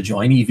wants to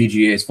join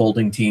EVGA's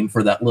folding team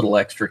for that little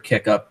extra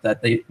kick up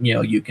that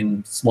you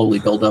can slowly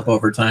build up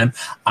over time,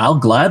 I'll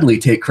gladly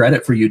take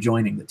credit for you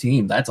joining the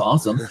team. That's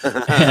awesome.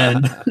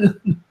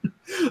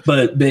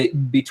 But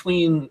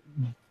between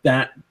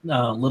that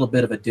little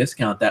bit of a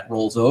discount that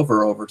rolls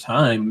over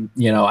time,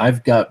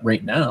 I've got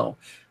right now,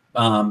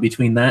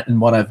 between that and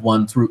what I've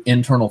won through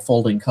internal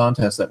folding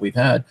contests that we've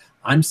had,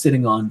 I'm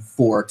sitting on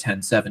 4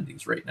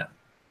 1070s right now,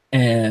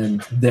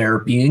 and they're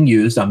being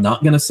used. I'm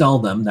not going to sell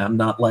them. I'm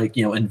not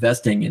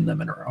investing in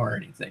them or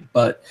anything,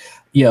 but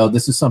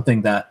this is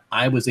something that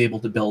I was able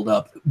to build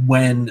up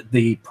when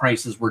the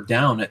prices were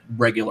down at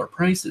regular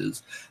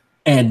prices.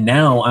 And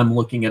now I'm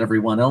looking at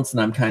everyone else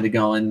and I'm kind of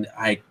going,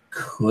 I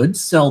could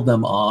sell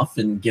them off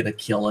and get a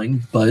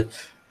killing, but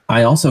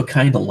I also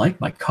kind of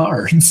like my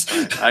cards.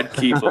 I'd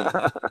keep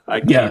them.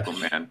 I'd keep them,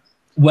 man.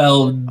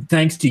 Well,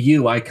 thanks to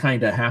you, I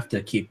kind of have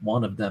to keep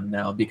one of them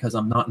now because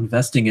I'm not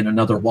investing in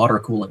another water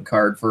cooling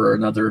card for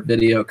another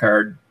video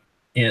card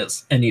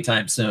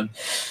anytime soon.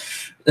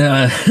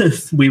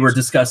 We were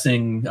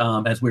discussing,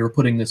 as we were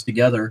putting this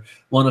together,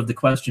 one of the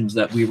questions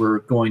that we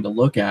were going to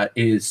look at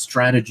is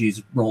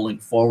strategies rolling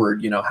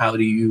forward. How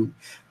do you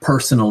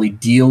personally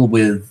deal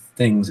with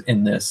things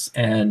in this?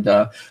 And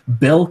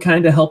Bill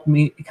kind of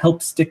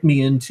helped stick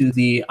me into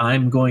the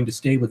I'm going to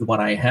stay with what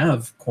I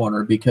have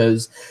corner,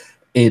 because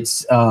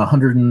it's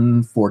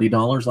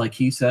 $140, like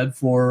he said,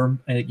 for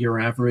your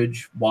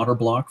average water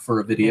block for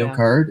a video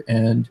card.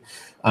 And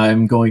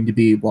I'm going to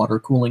be water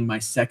cooling my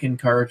second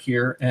card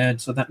here.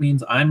 And so that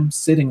means I'm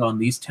sitting on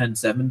these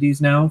 1070s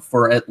now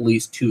for at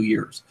least 2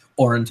 years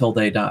or until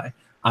they die.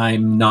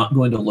 I'm not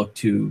going to look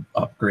to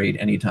upgrade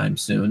anytime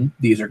soon.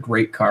 These are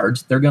great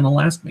cards. They're going to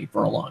last me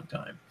for a long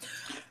time.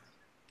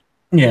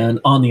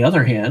 And on the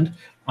other hand,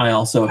 I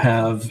also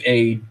have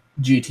a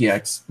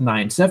GTX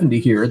 970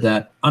 here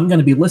that I'm going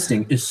to be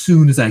listing as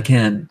soon as I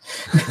can.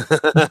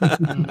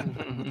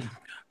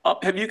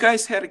 Have you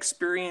guys had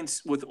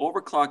experience with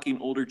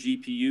overclocking older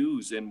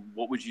GPUs, and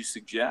what would you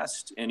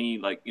suggest?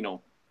 Any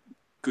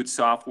good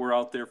software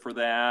out there for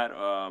that?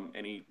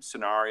 Any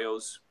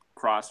scenarios,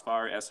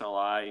 Crossfire,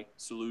 SLI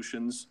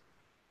solutions?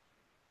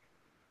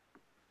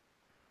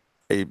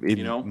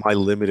 In my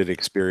limited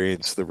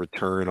experience, the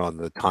return on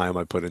the time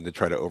I put in to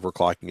try to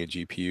overclocking a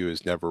GPU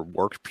has never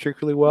worked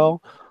particularly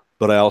well.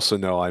 But I also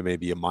know I may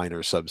be a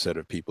minor subset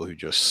of people who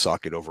just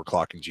suck at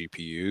overclocking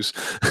GPUs.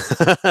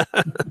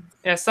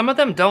 Yeah, some of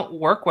them don't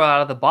work well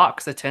out of the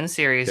box. The 10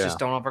 series just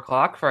don't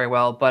overclock very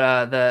well.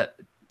 But the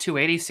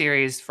 280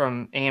 series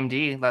from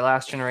AMD, the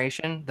last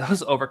generation,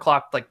 those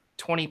overclocked like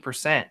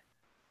 20%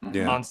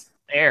 on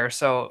air.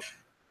 So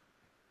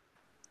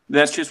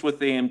that's just with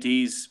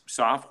AMD's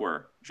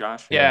software,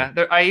 Josh. Yeah,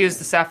 I use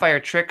the Sapphire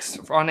Tricks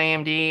on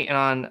AMD, and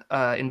on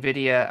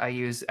Nvidia I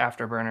use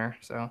Afterburner.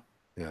 So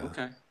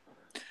okay.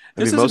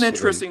 This is an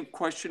interesting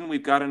question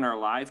we've got in our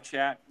live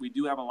chat. We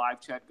do have a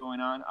live chat going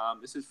on.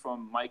 This is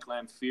from Mike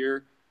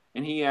Lamphere,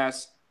 and he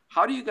asks,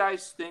 how do you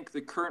guys think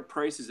the current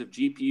prices of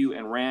GPU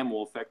and RAM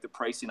will affect the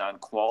pricing on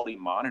quality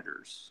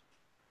monitors?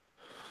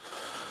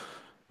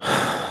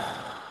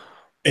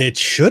 It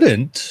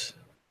shouldn't.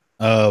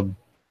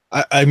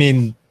 I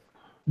mean,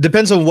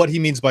 depends on what he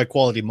means by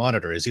quality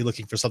monitor. Is he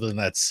looking for something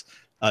that's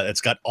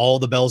it's got all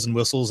the bells and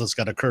whistles, it's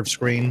got a curved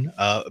screen?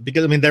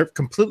 Because I mean, they're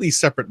completely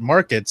separate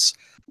markets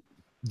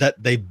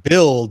that they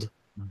build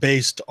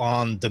based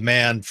on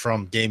demand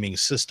from gaming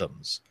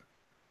systems.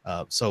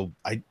 So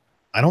I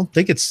don't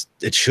think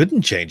it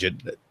shouldn't change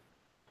it.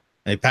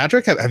 Hey,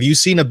 Patrick, have you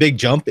seen a big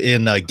jump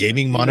in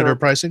gaming monitor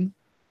pricing?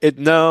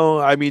 No,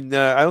 I mean,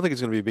 I don't think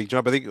it's going to be a big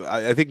jump.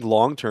 I think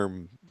long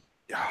term,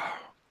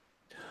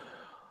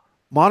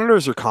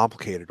 monitors are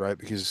complicated, right?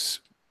 Because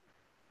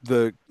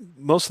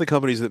most of the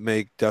companies that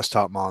make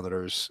desktop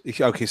monitors,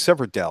 okay, except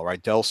for Dell,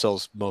 right? Dell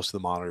sells most of the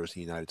monitors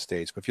in the United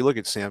States. But if you look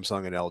at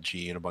Samsung and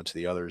LG and a bunch of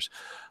the others,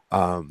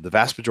 the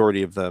vast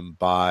majority of them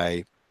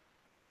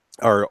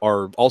are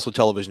also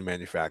television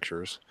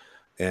manufacturers.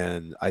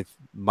 And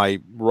my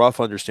rough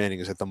understanding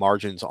is that the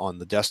margins on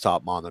the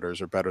desktop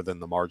monitors are better than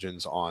the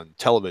margins on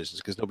televisions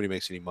because nobody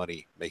makes any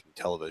money making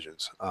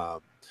televisions.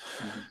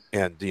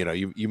 And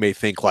you may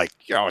think like,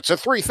 it's a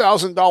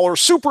 $3,000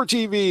 super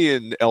TV,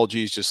 and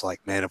LG's just like,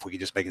 man, if we could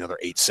just make another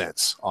 8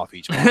 cents off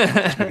each model,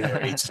 just make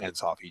another 8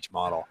 cents off each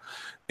model.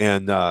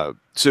 And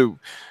so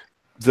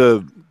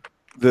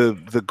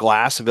the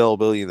glass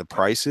availability and the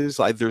prices,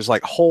 there's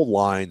like whole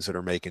lines that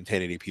are making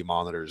 1080p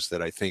monitors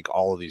that I think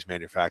all of these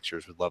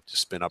manufacturers would love to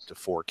spin up to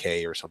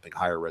 4K or something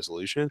higher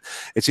resolution.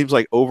 It seems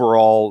like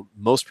overall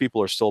most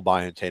people are still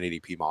buying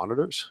 1080p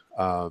monitors.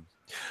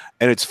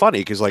 And it's funny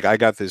because like I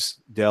got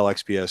this Dell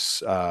XPS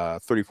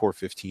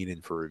 3415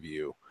 in for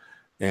review,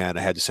 and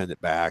I had to send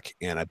it back,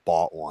 and I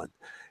bought one.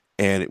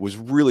 And it was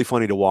really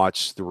funny to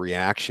watch the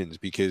reactions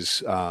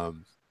because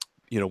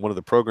one of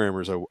the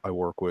programmers I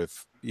work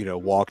with,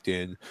 walked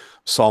in,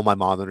 saw my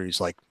monitor, and he's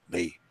like,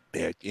 hey,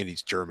 and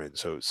he's German.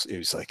 So it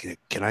was like,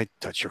 can I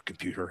touch your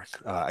computer?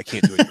 I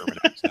can't do a German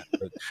accent.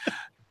 But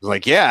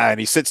like, yeah. And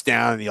he sits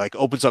down and he like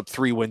opens up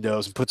 3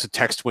 windows and puts a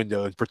text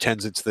window and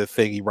pretends it's the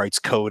thing he writes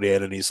code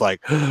in. And he's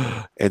like,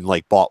 and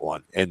like bought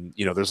one. And,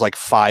 there's like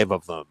 5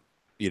 of them,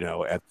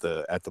 at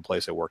the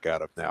place I work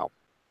out of now.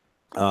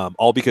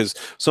 All because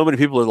so many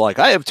people are like,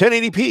 I have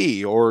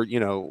 1080p, or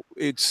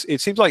it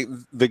seems like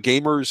the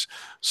gamers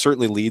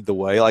certainly lead the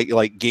way,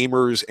 like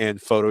gamers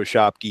and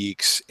Photoshop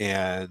geeks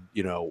and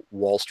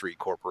Wall Street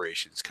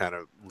corporations kind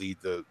of lead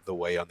the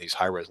way on these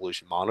high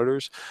resolution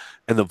monitors,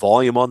 and the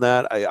volume on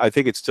that. I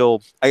think it's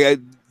still.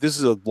 This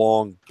is a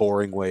long,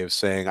 boring way of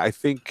saying I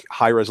think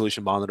high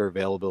resolution monitor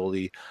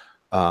availability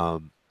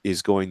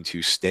is going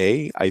to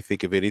stay. I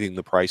think if anything,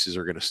 the prices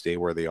are going to stay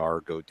where they are,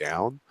 or go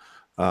down.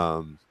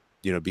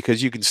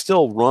 Because you can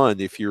still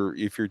run if you're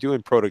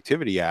doing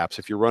productivity apps,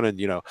 if you're running,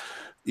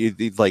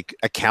 like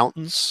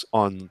accountants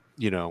on,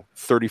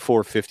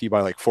 3450 by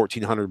like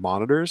 1400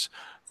 monitors,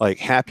 like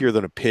happier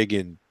than a pig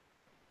in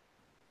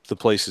the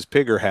places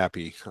pig are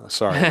happy.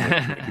 Sorry, I'm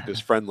gonna keep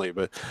this friendly,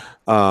 but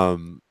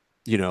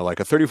like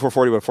a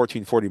 3440 by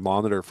 1440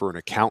 monitor for an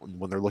accountant,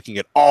 when they're looking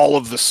at all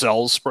of the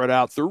cells spread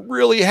out, they're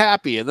really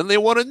happy. And then they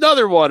want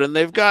another one, and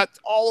they've got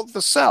all of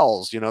the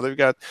cells, they've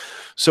got,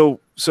 so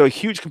a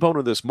huge component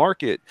of this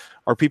market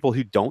are people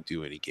who don't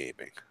do any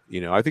gaming.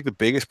 I think the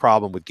biggest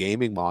problem with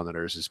gaming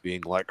monitors is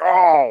being like,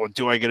 oh,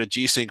 do I get a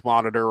G-Sync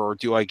monitor, or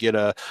do I get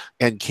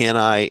and can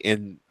I,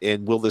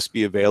 and will this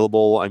be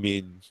available? I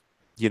mean,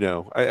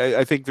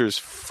 I think there's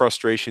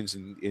frustrations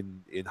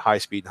in high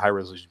speed and high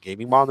resolution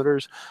gaming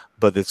monitors,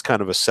 but it's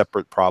kind of a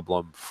separate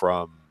problem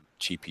from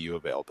GPU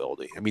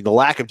availability. I mean, the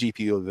lack of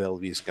GPU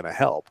availability is going to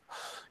help,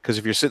 because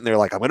if you're sitting there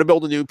like, I'm going to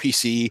build a new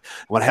PC,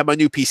 I want to have my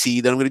new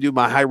PC, then I'm going to do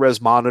my high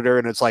res monitor,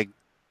 and it's like,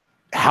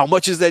 how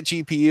much is that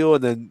GPU?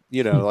 And then,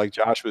 like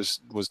Josh was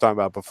talking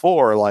about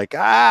before, like,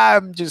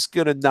 I'm just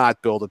going to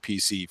not build a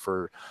PC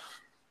for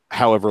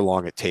however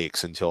long it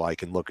takes until I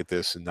can look at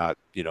this and not,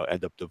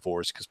 end up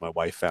divorced because my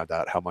wife found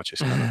out how much I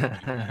spent on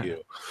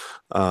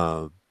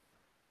the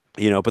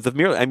GPU. But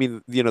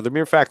the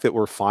mere fact that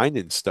we're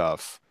finding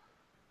stuff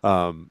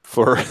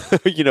for,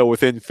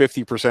 within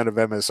 50% of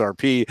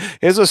MSRP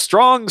is a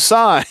strong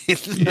sign.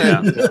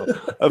 Yeah.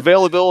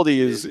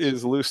 Availability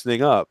is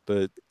loosening up,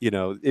 but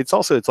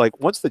it's like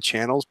once the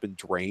channel's been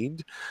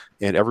drained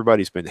and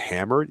everybody's been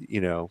hammered,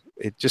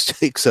 it just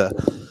takes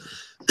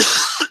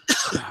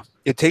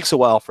it takes a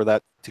while for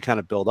that to kind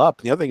of build up.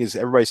 And the other thing is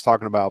everybody's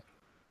talking about,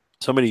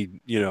 somebody,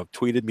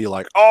 tweeted me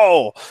like,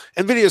 oh,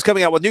 Nvidia is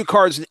coming out with new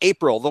cards in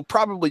April. They'll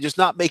probably just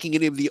not making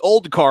any of the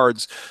old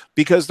cards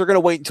because they're going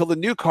to wait until the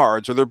new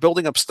cards, or they're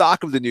building up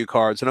stock of the new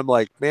cards. And I'm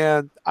like,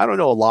 man, I don't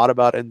know a lot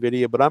about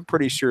Nvidia, but I'm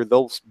pretty sure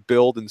they'll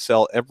build and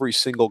sell every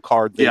single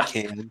card they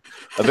can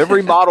of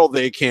every model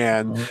they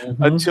can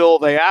until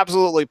they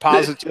absolutely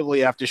positively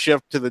have to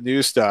shift to the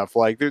new stuff.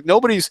 Like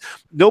nobody's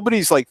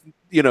like,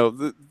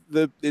 the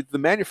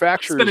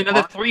manufacturers spend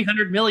another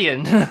 300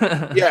 million.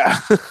 Yeah.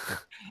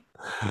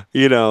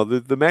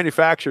 The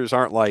manufacturers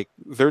aren't like,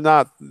 they're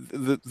not,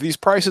 these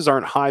prices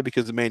aren't high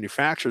because the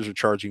manufacturers are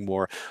charging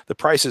more. The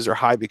prices are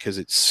high because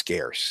it's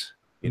scarce.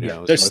 You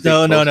know, there's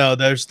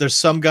there's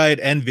some guy at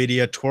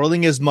Nvidia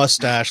twirling his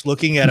mustache,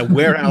 looking at a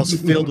warehouse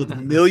filled with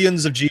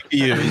millions of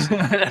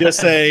GPUs, just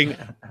saying,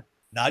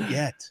 "Not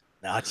yet,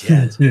 not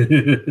yet."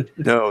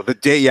 No,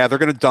 they're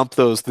going to dump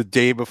those the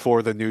day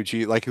before the new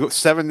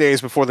 7 days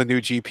before the new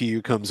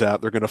GPU comes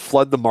out. They're going to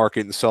flood the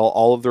market and sell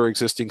all of their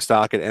existing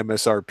stock at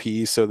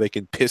MSRP so they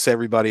can piss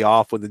everybody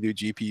off when the new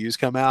GPUs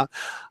come out.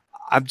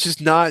 I'm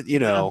just not,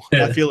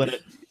 not feeling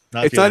it.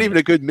 It's not even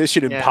a good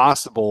Mission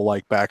Impossible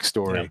like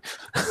backstory.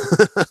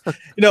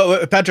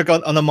 Yeah. Patrick,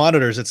 on the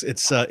monitors,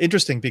 it's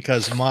interesting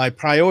because my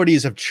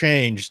priorities have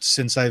changed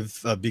since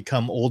I've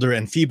become older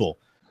and feeble.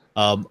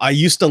 I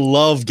used to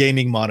love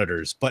gaming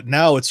monitors, but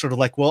now it's sort of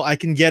like, well, I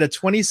can get a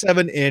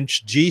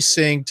 27-inch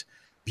G-Synced,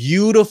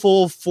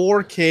 beautiful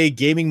 4K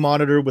gaming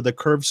monitor with a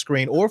curved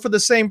screen, or for the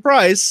same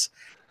price,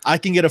 I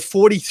can get a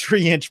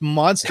 43-inch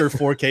monster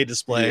 4K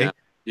display.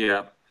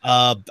 Yeah.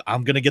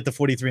 I'm gonna get the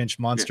 43-inch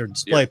monster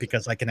display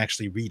because I can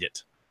actually read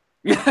it.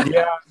 Yeah,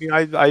 I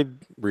mean, I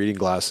reading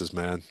glasses,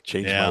 man,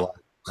 changed my life.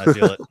 I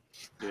feel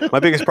it. My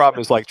biggest problem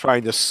is like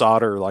trying to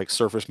solder like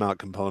surface mount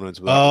components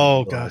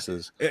without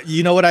glasses.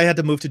 You know what I had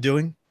to move to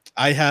doing?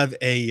 I have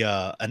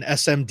an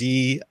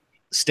SMD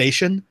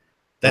station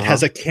that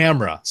has a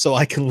camera, so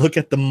I can look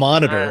at the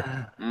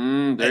monitor.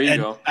 There you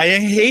go. I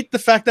hate the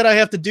fact that I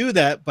have to do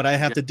that, but I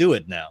have to do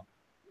it now.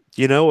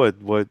 You know what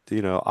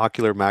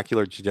ocular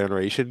macular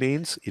degeneration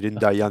means? You didn't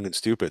die young and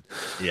stupid.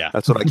 Yeah,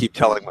 that's what I keep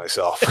telling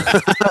myself.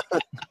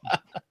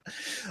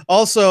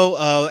 Also,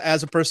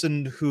 as a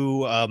person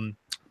who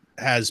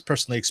has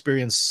personally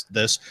experienced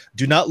this,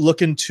 do not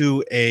look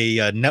into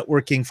a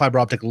networking fiber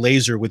optic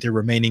laser with your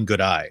remaining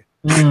good eye.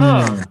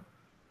 I'm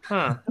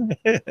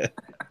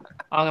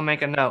gonna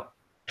make a note.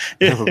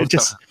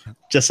 just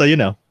so you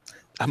know.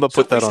 I'm gonna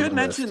put that on. We should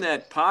mention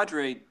that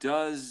Padre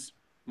does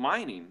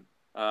mining.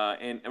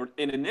 And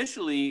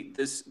initially,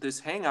 this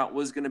hangout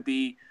was going to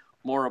be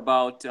more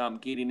about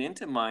getting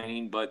into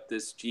mining, but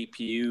this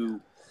GPU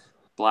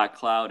black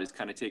cloud is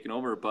kind of taken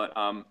over. But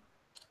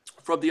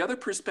from the other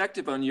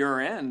perspective on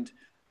your end,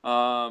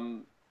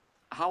 how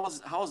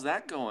is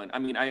that going? I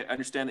mean, I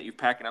understand that you're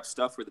packing up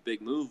stuff for the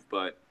big move,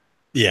 but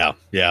yeah.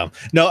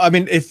 No, I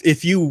mean,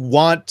 if you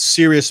want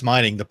serious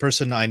mining, the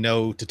person I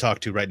know to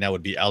talk to right now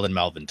would be Alan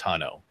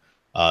Malventano.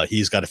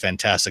 He's got a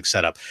fantastic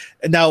setup.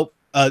 And now,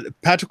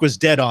 Patrick was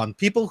dead on.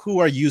 People who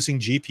are using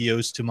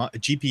GPUs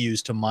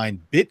to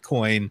mine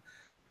Bitcoin,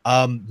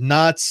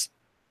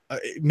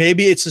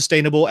 maybe it's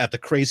sustainable at the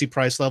crazy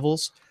price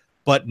levels,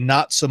 but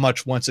not so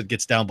much once it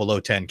gets down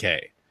below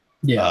 10K.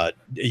 Yeah,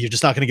 you're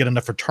just not going to get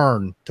enough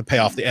return to pay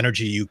off the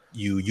energy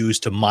you use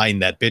to mine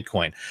that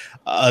Bitcoin.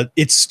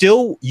 It's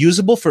still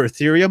usable for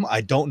Ethereum.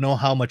 I don't know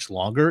how much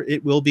longer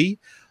it will be.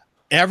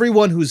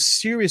 Everyone who's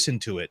serious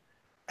into it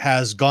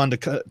has gone to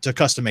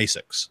custom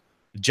ASICs,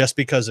 just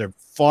because they're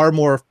far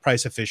more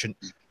price efficient,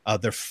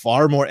 they're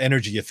far more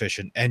energy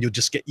efficient, and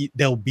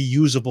they'll be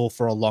usable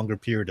for a longer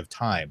period of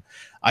time.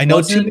 I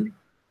know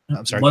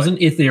I'm sorry. Wasn't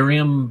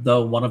Ethereum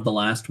though one of the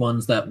last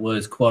ones that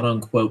was quote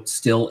unquote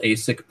still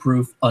ASIC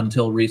proof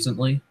until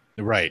recently?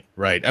 Right.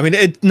 I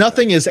mean,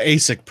 nothing is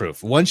ASIC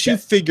proof. Once you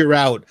figure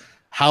out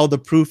how the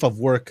proof of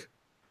work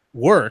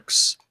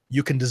works,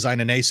 you can design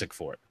an ASIC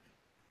for it.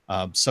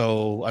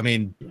 So, I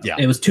mean, yeah.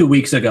 It was 2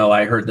 weeks ago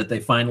I heard that they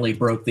finally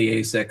broke the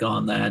ASIC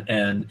on that,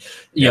 and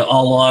a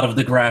lot of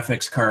the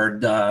graphics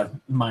card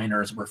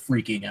miners were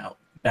freaking out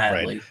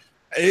badly.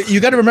 Right. You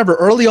got to remember,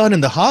 early on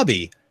in the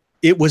hobby,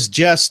 it was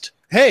just,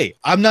 hey,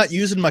 I'm not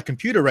using my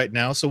computer right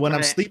now, so when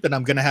I'm sleeping,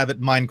 I'm going to have it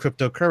mine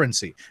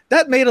cryptocurrency.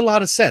 That made a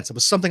lot of sense. It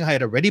was something I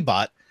had already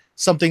bought,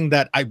 something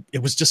that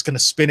it was just going to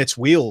spin its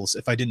wheels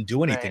if I didn't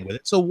do anything with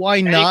it. So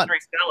why not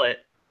resell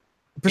it?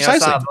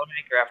 Precisely.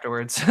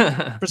 Afterwards.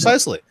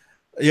 Precisely.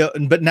 Yeah,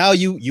 but now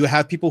you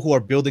have people who are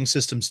building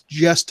systems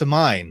just to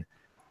mine.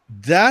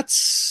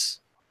 That's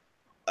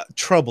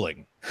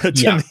troubling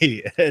to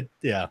me.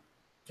 Yeah.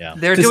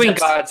 They're doing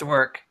God's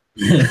work.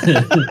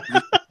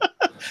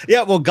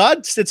 Yeah, well,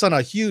 God sits on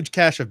a huge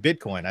cache of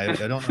Bitcoin. I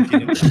don't know if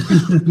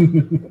you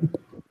knew.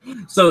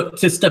 So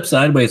to step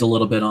sideways a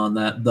little bit on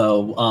that,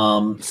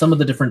 though, some of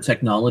the different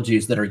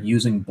technologies that are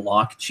using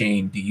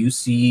blockchain,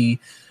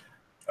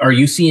 are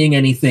you seeing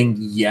anything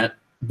yet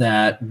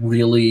that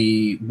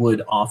really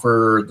would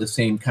offer the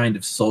same kind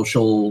of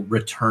social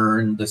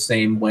return, the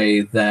same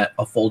way that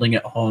a folding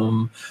at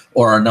home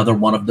or another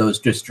one of those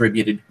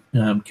distributed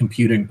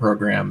computing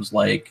programs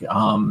like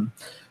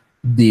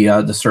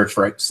the search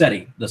for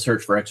SETI, the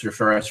search for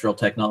extraterrestrial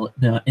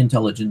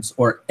intelligence,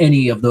 or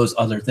any of those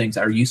other things?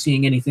 Are you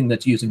seeing anything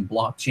that's using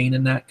blockchain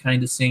in that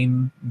kind of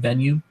same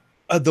venue?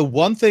 The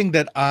one thing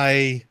that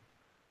I'm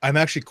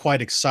actually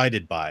quite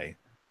excited by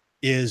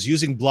is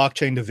using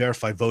blockchain to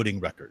verify voting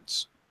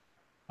records.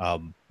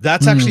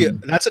 That's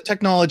a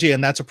technology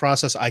and that's a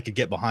process I could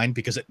get behind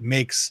because it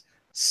makes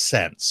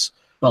sense.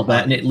 Well,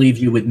 and it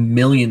leaves you with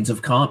millions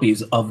of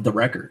copies of the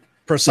record.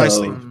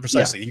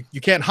 Precisely.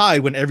 You can't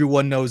hide when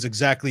everyone knows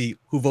exactly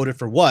who voted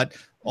for what.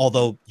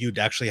 although you'd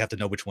actually have to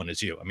know which one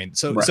is you. I mean,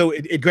 so Right. so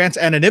it grants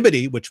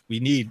anonymity, which we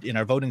need in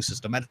our voting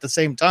system, and at the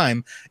same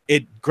time,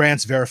 it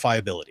grants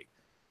verifiability.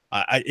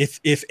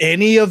 If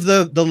any of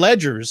the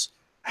ledgers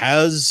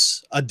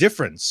has a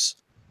difference,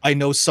 I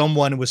know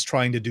someone was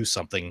trying to do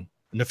something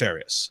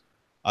nefarious,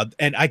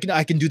 and I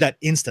can do that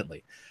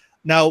instantly.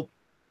 Now,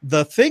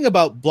 the thing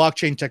about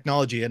blockchain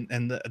technology,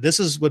 and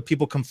this is what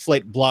people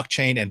conflate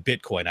blockchain and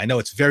Bitcoin. I know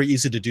it's very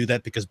easy to do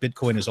that because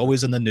Bitcoin is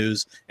always in the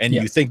news, and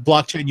you think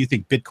blockchain, you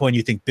think Bitcoin,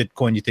 you think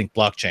Bitcoin, you think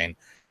blockchain.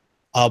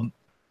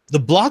 The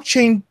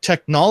blockchain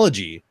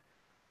technology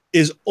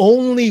is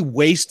only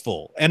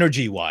wasteful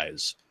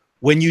energy-wise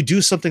when you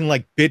do something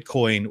like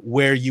Bitcoin,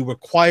 where you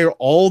require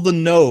all the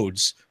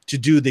nodes to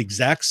do the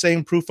exact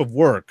same proof of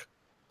work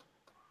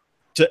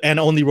and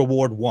only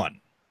reward one.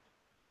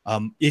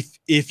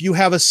 If you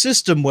have a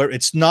system where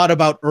it's not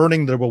about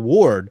earning the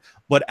reward,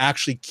 but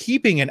actually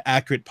keeping an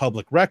accurate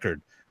public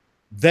record,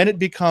 then it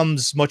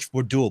becomes much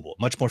more doable,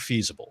 much more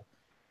feasible.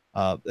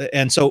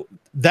 And so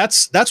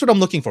that's what I'm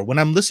looking for. When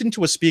I'm listening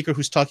to a speaker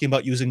who's talking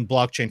about using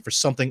blockchain for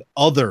something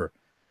other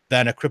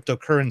than a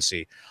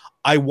cryptocurrency,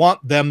 I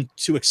want them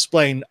to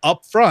explain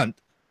up front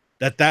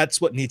that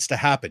that's what needs to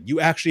happen. You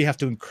actually have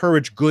to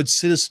encourage good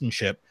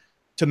citizenship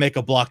to make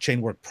a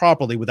blockchain work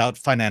properly without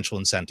financial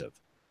incentive.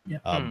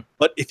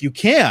 But if you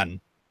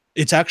can,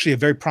 it's actually a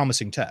very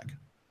promising tech.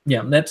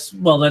 Yeah, that's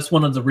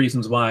one of the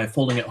reasons why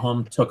Folding at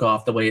Home took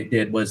off the way it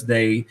did, was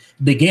they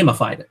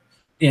gamified it.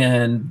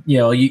 And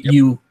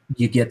you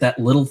get that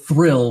little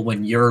thrill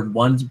when you're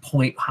 1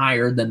 point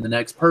higher than the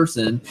next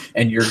person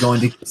and you're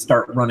going to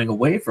start running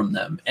away from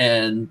them.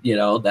 And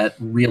that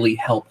really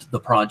helped the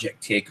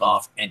project take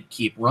off and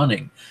keep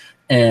running.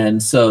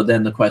 And so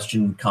then the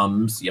question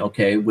comes,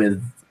 okay,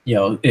 with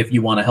if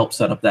you want to help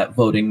set up that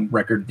voting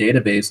record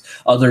database,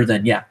 other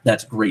than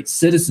that's great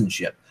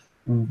citizenship,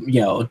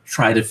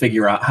 try to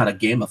figure out how to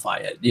gamify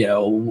it,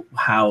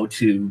 how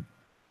to,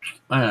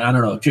 I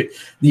don't know,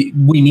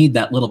 we need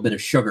that little bit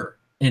of sugar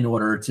in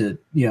order to,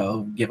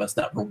 give us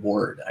that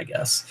reward, I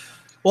guess.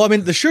 Well, I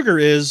mean, the sugar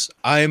is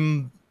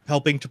I'm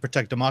helping to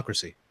protect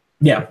democracy.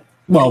 Yeah.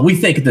 Well, we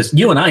think this,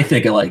 you and I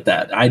think it like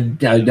that. I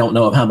don't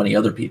know of how many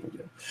other people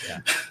do. Yeah.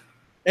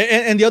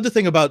 And the other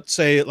thing about,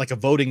 say, like a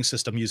voting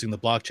system using the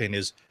blockchain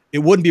is it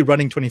wouldn't be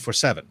running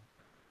 24/7.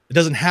 It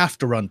doesn't have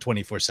to run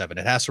 24/7.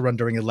 It has to run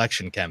during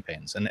election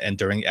campaigns and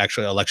during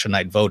actually election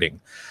night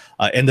voting.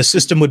 And the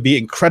system would be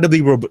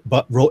incredibly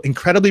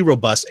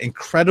robust,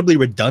 incredibly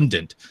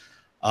redundant,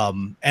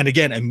 and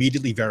again,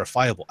 immediately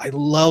verifiable. I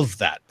love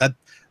that.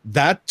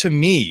 That to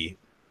me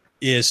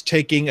is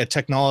taking a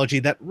technology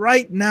that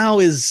right now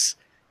is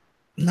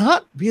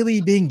not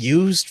really being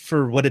used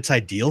for what it's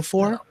ideal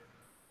for,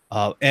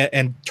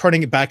 and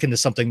turning it back into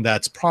something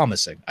that's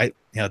promising.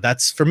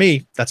 That's, for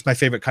me, that's my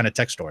favorite kind of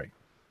tech story.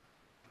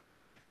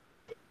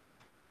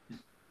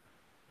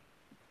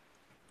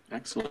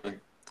 Excellent.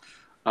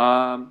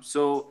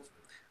 So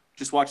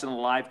just watching the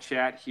live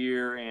chat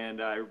here,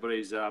 and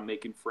everybody's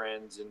making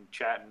friends and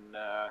chatting.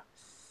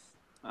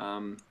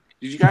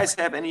 Did you guys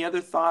have any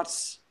other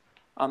thoughts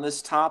on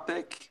this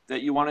topic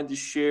that you wanted to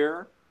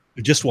share?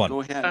 Just one.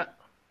 Go ahead.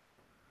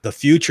 The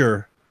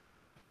future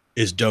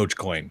is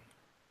Dogecoin.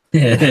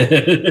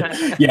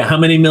 Yeah, how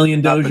many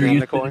million Doge are you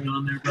sitting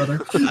on there,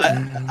 brother?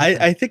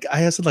 I think I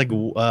have like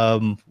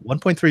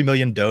 1.3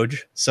 million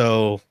Doge.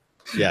 So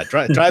yeah,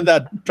 drive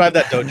that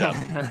Doge up.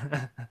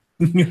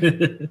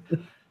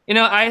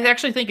 I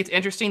actually think it's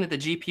interesting that the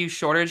GPU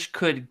shortage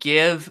could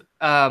give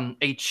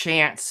a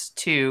chance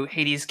to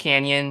Hades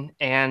Canyon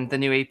and the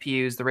new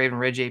APUs, the Raven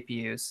Ridge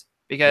APUs,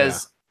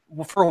 because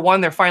for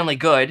one, they're finally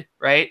good,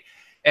 right?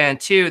 And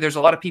two, there's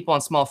a lot of people on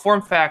small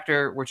form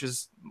factor, which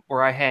is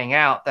where I hang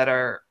out, that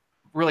are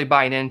really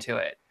buying into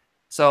it.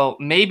 So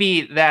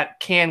maybe that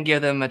can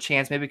give them a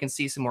chance. Maybe we can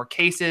see some more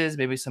cases,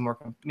 maybe some more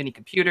mini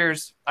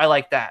computers. I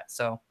like that.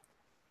 So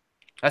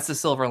that's the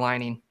silver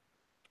lining.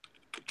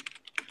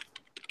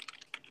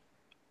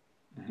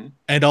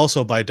 And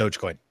also buy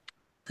Dogecoin.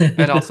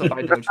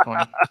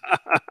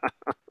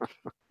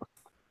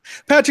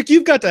 Patrick,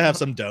 you've got to have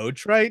some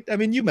Doge, right? I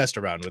mean, you messed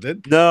around with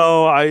it.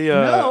 No,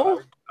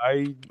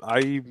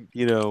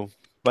 No.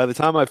 By the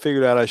time I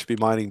figured out I should be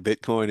mining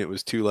Bitcoin, it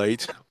was too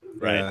late.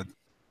 Right.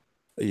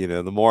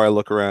 The more I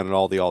look around at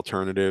all the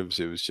alternatives,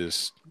 it was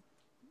just.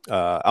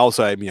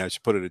 Also, I mean, I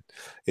should put it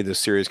in this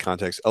serious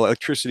context.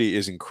 Electricity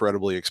is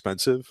incredibly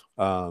expensive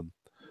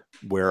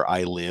where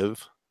I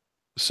live,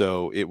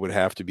 so it would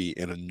have to be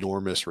an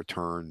enormous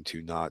return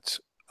to not.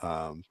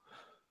 Once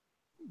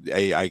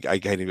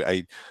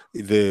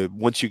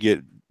you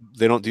get,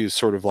 they don't do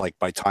sort of like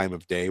by time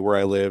of day where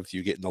I live.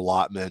 You get an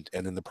allotment,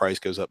 and then the price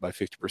goes up by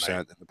 50%,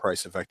 and the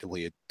price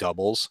effectively it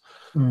doubles.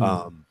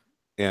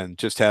 And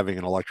just having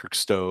an electric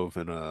stove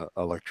and a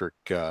electric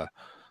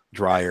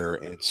dryer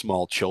and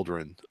small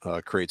children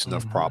creates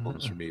enough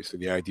problems for me. So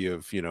the idea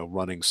of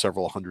running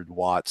several hundred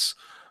watts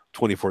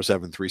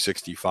 24/7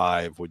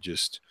 365 would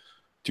just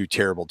do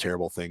terrible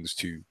things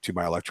to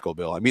my electrical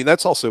bill. I mean,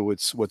 that's also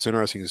what's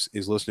interesting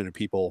is listening to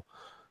people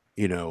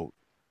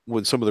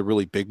when some of the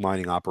really big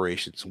mining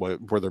operations where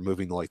they're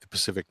moving to like the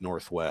Pacific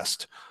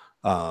Northwest,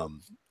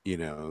 you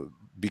know,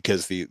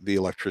 because the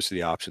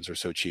electricity options are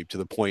so cheap to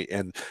the point,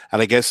 and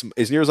I guess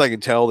as near as I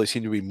can tell, they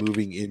seem to be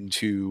moving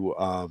into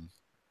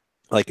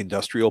like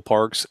industrial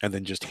parks and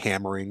then just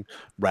hammering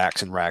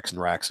racks and racks and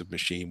racks of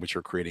machine, which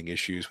are creating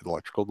issues with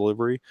electrical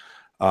delivery.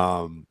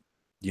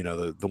 You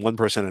know, the one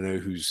person I know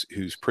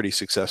who's pretty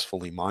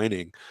successfully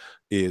mining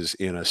is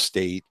in a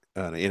state,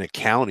 in a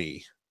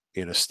county,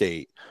 in a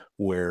state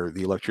where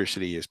the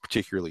electricity is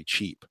particularly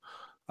cheap.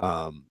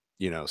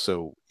 You know,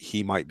 so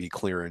he might be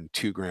clearing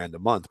 $2,000 a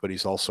month, but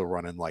he's also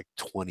running like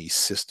 20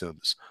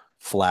 systems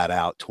flat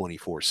out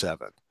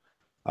 24/7.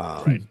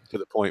 Right. To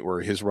the point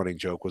where his running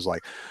joke was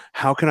like,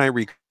 how can I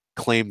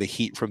reclaim the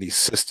heat from these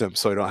systems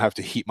so I don't have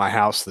to heat my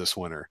house this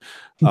winter?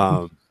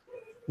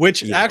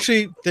 Which you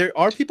actually, there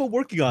are people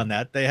working on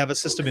that. They have a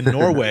system in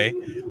Norway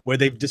where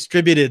they've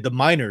distributed the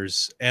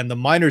miners, and the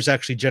miners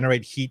actually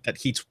generate heat that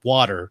heats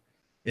water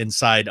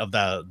inside of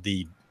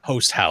the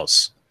host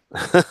house.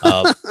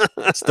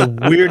 It's the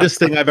weirdest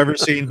thing I've ever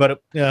seen,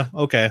 but yeah,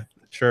 okay,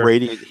 sure.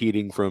 Radiant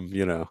heating from,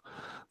 you know,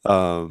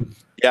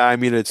 yeah, I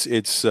mean,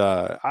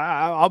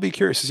 I'll be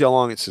curious to see how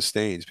long it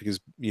sustains, because,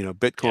 you know,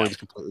 Bitcoin's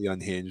completely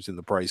unhinged and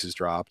the price has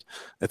dropped.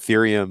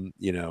 Ethereum,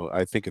 you know,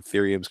 I think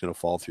Ethereum's going to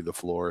fall through the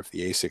floor if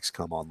the ASICs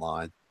come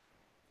online.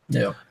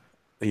 Yeah.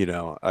 You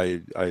know,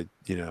 I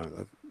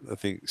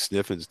think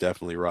Sniffen's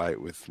definitely right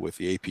with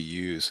the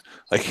APUs.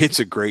 Like, it's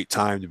a great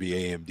time to be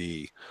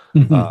AMD.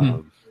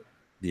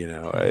 You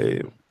know,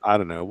 I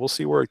don't know. We'll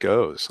see where it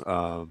goes.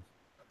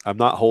 I'm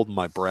not holding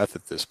my breath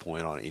at this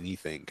point on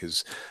anything,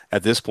 because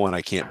at this point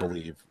I can't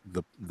believe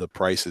the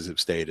prices have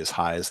stayed as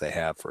high as they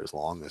have for as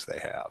long as they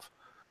have.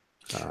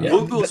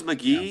 Boogles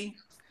McGee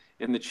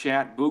in the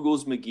chat.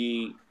 Boogles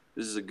McGee,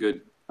 this is a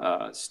good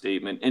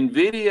statement.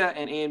 Nvidia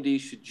and AMD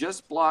should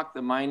just block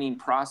the mining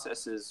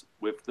processes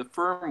with the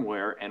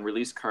firmware and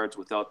release cards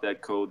without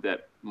that code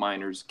that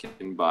miners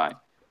can buy.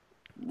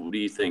 What do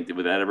you think?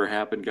 Would that ever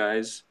happen,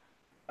 guys?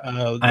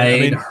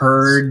 I'd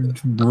heard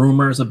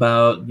rumors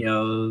about, you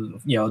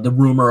know, the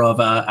rumor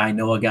of I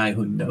know a guy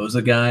who knows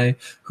a guy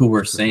who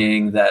were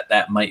saying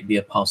that might be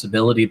a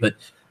possibility, but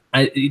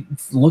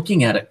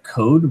looking at it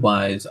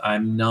code-wise,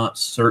 I'm not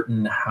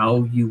certain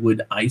how you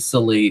would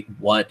isolate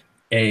what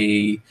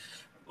a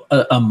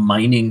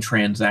mining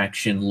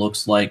transaction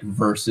looks like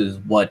versus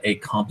what a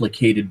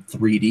complicated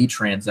 3D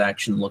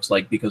transaction looks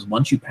like, because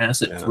once you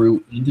pass it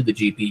through into the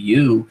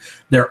GPU,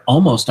 they're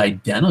almost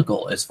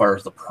identical as far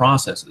as the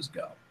processes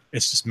go.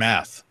 It's just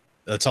math.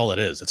 That's all it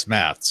is. It's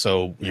math.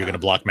 So you're going to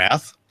block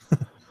math?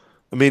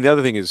 I mean, the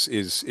other thing is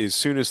as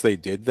soon as they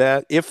did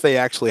that, if they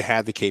actually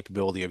had the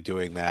capability of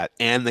doing that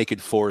and they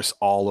could force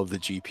all of the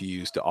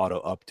GPUs to auto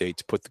update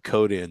to put the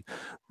code in,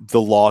 the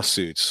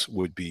lawsuits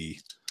would be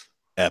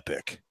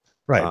epic.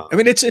 Right. I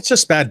mean, it's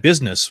just bad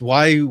business.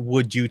 Why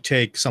would you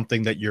take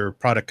something that your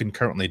product can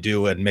currently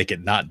do and make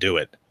it not do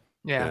it?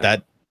 Yeah.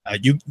 That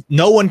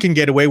no one can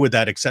get away with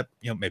that except,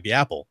 you know, maybe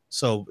Apple.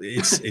 So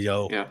it's, you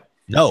know,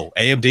 no,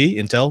 AMD,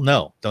 Intel,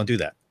 no, don't do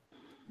that.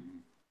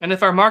 And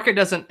if our market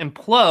doesn't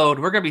implode,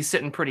 we're going to be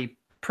sitting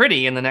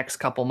pretty in the next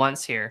couple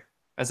months here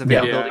as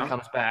availability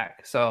comes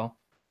back. So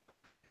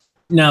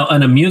now,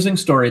 an amusing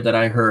story that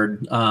I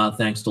heard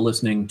thanks to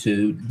listening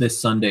to this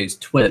Sunday's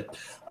TwiT,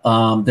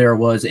 there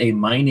was a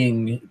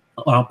mining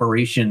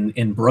operation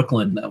in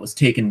Brooklyn that was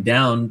taken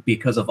down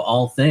because, of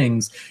all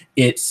things,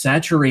 it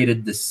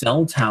saturated the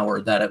cell tower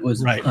that it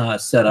was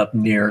set up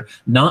near,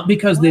 not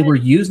because they were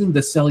using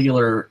the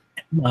cellular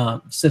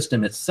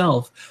system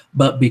itself,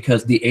 but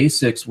because the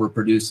ASICs were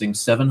producing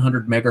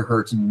 700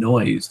 megahertz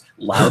noise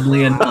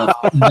loudly enough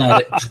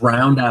that it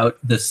drowned out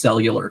the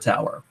cellular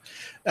tower.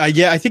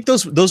 Yeah, I think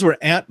those were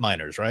ant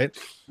miners, right?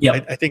 Yeah,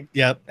 I think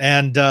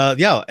and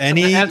yeah,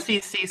 any the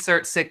FCC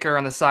cert sticker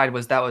on the side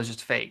was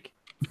just fake.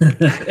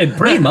 And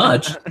pretty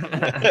much.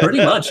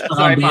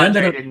 Sorry,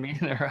 Padre, I didn't mean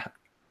to interrupt.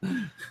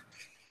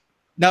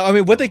 Now, I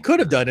mean, what they could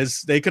have done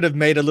is they could have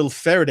made a little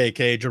Faraday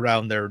cage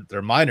around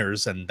their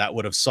miners, and that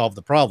would have solved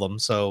the problem.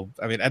 So,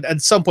 I mean,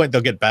 at some point they'll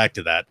get back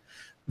to that.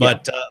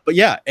 But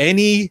yeah,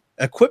 any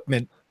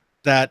equipment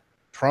that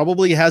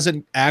probably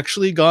hasn't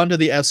actually gone to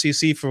the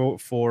FCC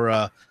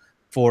for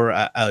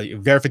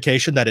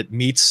verification that it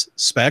meets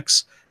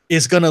specs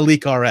is going to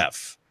leak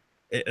RF.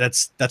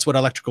 That's what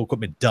electrical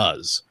equipment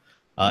does.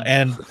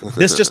 And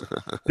this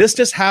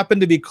just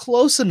happened to be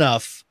close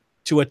enough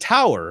to a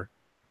tower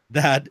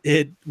that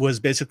it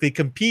was basically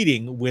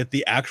competing with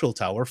the actual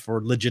tower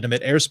for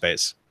legitimate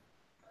airspace.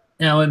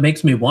 Now, it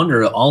makes me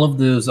wonder, all of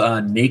those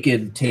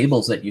naked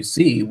tables that you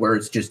see where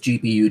it's just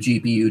GPU,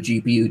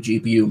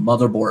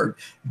 motherboard,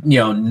 you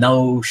know,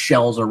 no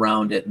shells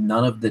around it,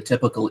 none of the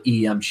typical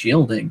EM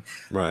shielding.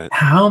 Right.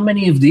 How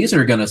many of these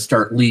are going to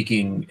start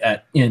leaking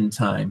in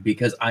time?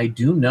 Because I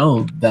do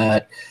know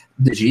that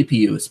the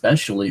GPU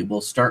especially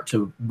will start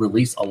to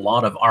release a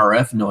lot of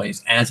RF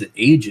noise as it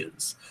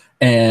ages.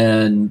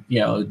 And, you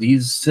know,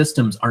 these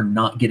systems are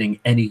not getting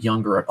any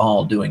younger at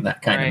all doing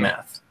that kind of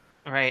math.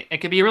 Right. It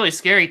could be really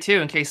scary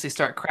too in case they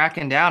start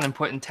cracking down and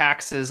putting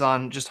taxes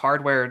on just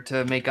hardware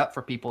to make up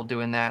for people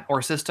doing that,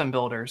 or system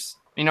builders.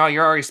 You know,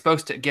 you're already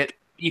supposed to get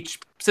each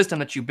system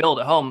that you build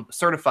at home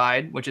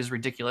certified, which is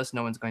ridiculous.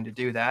 No one's going to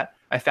do that.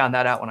 I found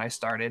that out when I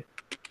started.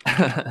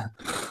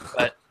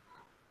 But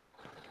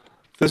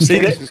this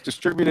case is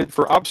distributed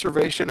for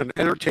observation and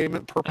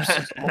entertainment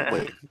purposes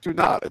only. Do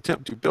not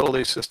attempt to build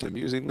a system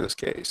using this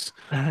case.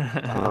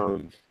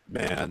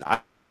 Man,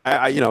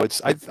 you know,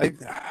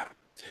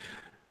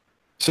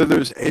 so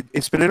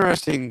it's been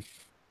interesting.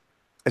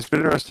 It's been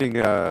interesting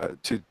to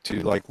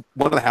like,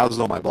 one of the houses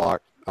on my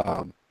block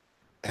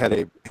had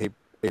a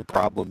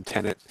problem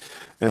tenant,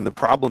 and the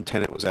problem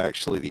tenant was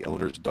actually the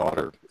owner's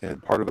daughter.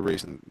 And part of the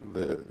reason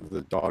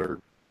the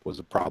daughter was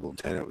a problem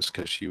tenant was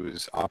because she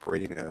was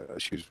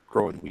she was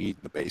growing weed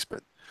in the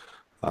basement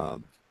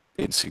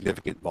in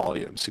significant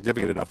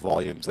enough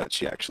volumes that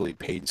she actually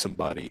paid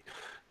somebody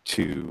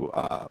to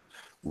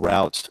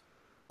route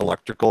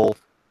electrical,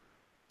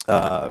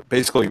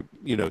 basically,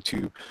 you know,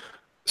 to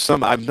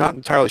some, I'm not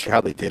entirely sure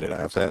how they did it. I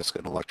have to ask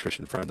an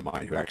electrician friend of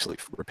mine who actually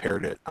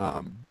repaired it.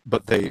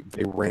 But they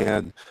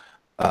ran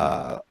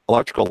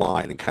electrical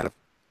line and kind of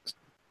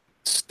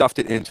stuffed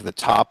it into the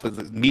top of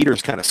the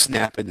meters, kind of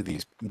snap into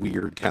these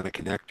weird kind of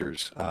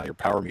connectors, your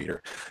power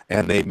meter.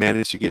 And they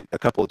managed to get a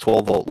couple of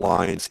 12-volt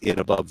lines in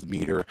above the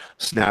meter,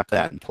 snap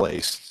that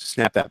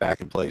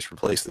back in place,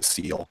 replace the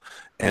seal,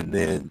 and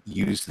then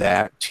use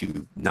that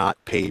to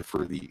not pay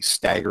for the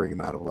staggering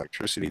amount of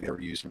electricity they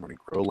were using running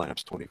grow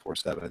lamps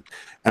 24/7.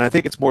 And I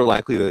think it's more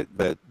likely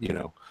that you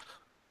know,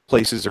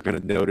 places are going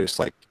to notice,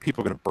 like,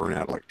 people are going to burn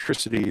out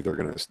electricity. They're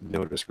going to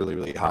notice really,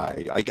 really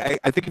high. I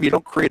think if you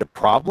don't create a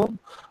problem,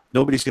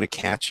 nobody's going to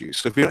catch you.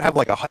 So if you don't have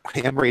like a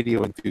ham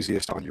radio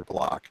enthusiast on your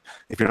block,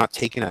 if you're not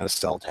taking out a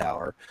cell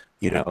tower,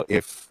 you know,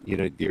 if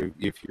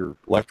your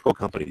electrical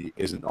company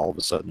isn't all of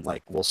a sudden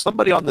like, well,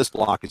 somebody on this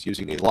block is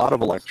using a lot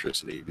of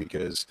electricity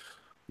because,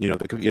 you know,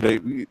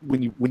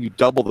 when you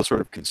double the sort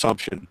of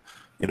consumption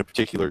in a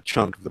particular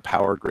chunk of the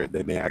power grid,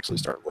 they may actually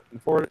start looking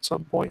for it at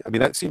some point. I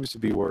mean, that seems to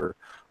be where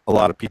a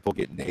lot of people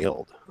get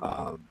nailed.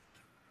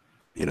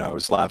 You know, I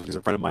was laughing because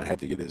a friend of mine had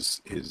to get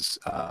his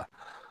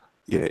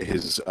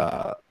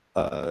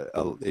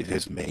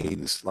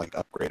mains like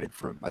upgraded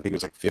from, I think it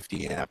was like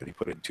 50 amp, and he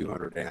put in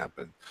 200 amp,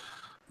 and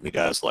the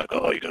guy's like,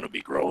 "Oh, you're gonna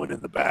be growing in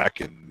the back,"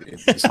 and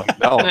he's like,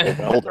 "No, I'm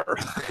a welder."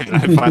 And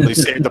I finally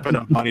saved up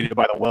enough money to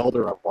buy the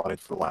welder I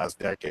wanted for the last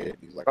decade. And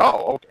he's like,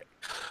 "Oh, okay."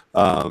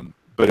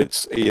 But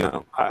it's, you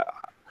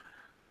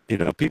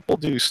know, people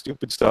do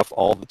stupid stuff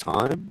all the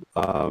time.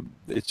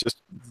 It's just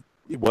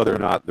whether or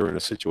not they're in a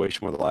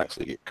situation where they'll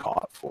actually get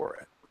caught for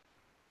it.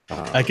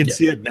 I can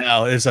see it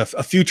now. There's a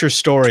future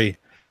story,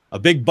 a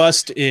big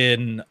bust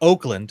in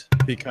Oakland,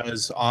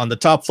 because on the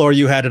top floor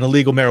you had an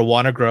illegal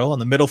marijuana grow. On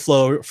the middle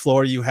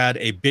floor you had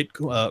a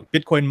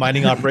Bitcoin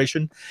mining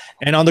operation.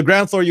 And on the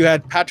ground floor you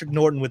had Patrick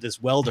Norton with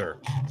his welder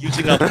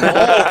using up all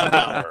the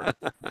power.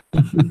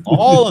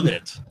 All of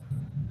it.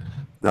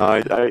 No,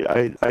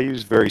 I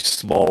use very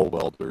small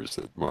welders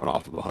that run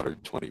off of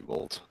 120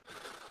 volts,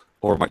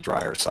 or my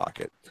dryer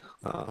socket.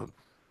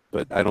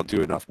 But I don't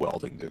do enough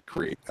welding to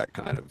create that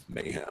kind of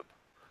mayhem.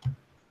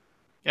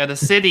 Yeah, the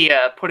city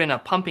put in a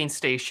pumping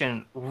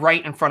station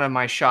right in front of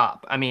my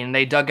shop. I mean,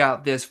 they dug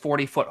out this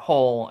 40-foot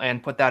hole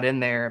and put that in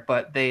there,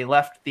 but they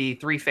left the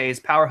 3-phase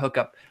power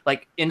hookup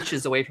like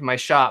inches away from my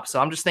shop. So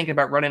I'm just thinking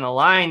about running a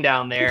line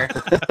down there.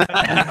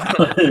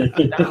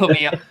 That will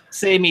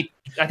save me,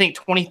 I think,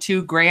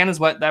 22 grand is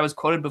what that was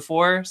quoted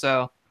before.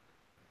 So,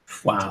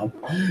 wow.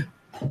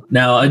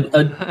 Now,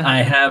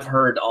 I have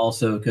heard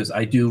also, because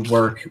I do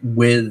work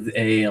with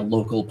a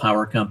local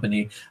power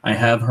company, I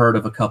have heard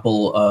of a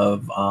couple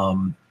of,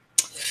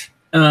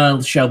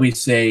 shall we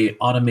say,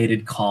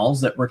 automated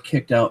calls that were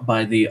kicked out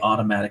by the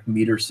automatic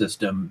meter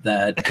system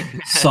that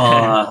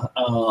saw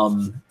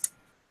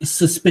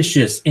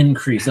suspicious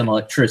increase in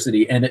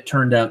electricity, and it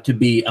turned out to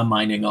be a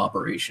mining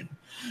operation.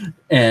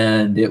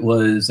 And it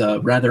was a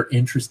rather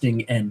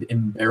interesting and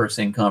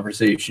embarrassing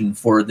conversation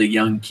for the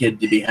young kid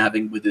to be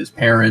having with his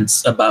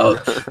parents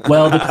about,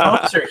 well, the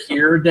cops are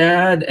here,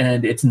 Dad,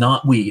 and it's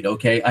not weed,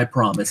 okay? I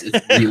promise. It's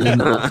really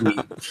not weed.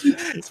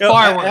 It's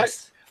far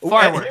worse.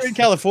 Far worse. Here in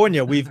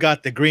California, we've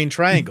got the Green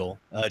Triangle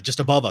just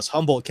above us,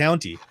 Humboldt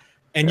County.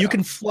 And you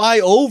can fly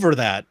over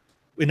that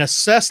in a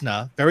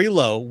Cessna, very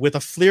low, with a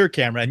FLIR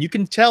camera, and you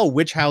can tell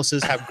which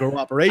houses have grow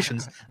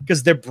operations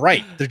because they're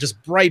bright. They're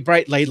just bright,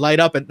 light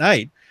up at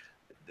night.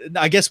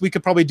 I guess we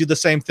could probably do the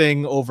same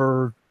thing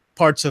over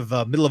parts of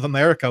middle of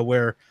America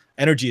where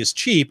energy is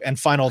cheap and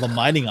find all the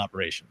mining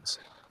operations.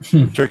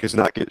 The trick is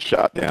not get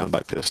shot down by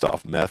pissed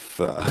off meth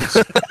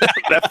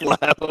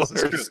levels.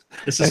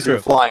 This is true.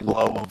 Flying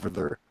low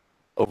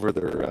over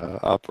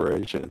their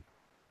operation.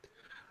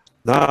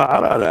 No,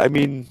 I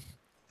mean,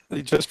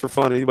 just for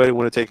fun, anybody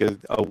want to take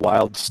a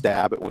wild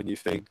stab at when you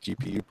think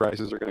GPU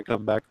prices are going to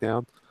come back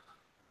down?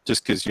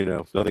 Just because, you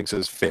know, nothing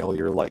says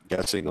failure like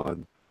guessing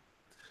on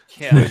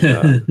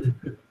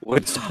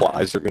when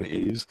supplies are going to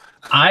ease.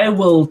 I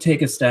will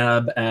take a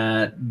stab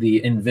at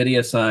the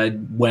Nvidia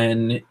side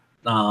when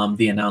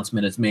the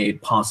announcement is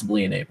made,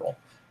 possibly in April.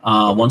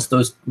 Once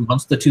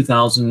the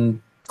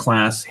 2000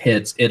 class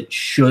hits, it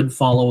should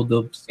follow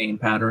the same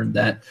pattern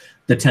that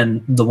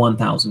the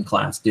 1000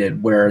 class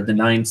did, where the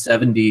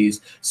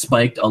 970s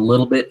spiked a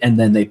little bit and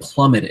then they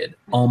plummeted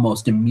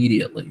almost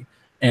immediately.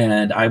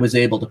 And I was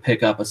able to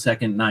pick up a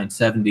second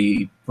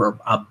 970 for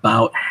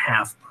about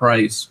half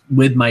price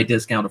with my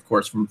discount, of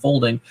course, from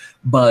folding,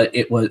 but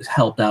it was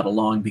helped out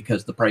along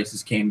because the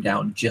prices came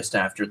down just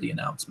after the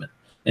announcement.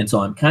 And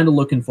so I'm kind of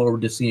looking forward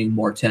to seeing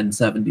more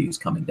 1070s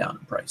coming down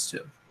in price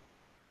too.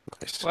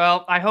 Nice.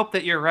 Well, I hope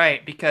that you're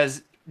right,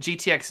 because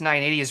GTX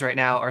 980s right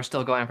now are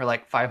still going for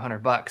like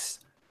 $500.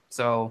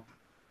 So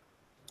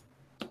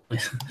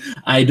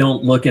I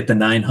don't look at the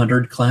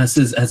 900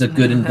 classes as a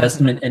good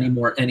investment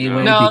anymore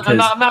anyway. No, because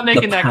I'm not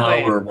making that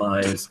claim.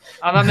 Power-wise.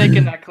 I'm not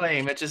making that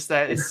claim. It's just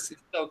that it's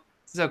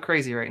so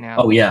crazy right now.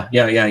 Oh, yeah.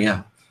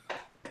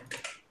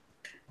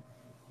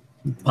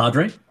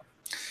 Padre?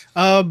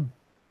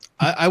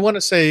 I want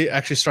to say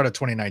actually start at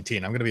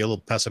 2019. I'm going to be a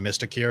little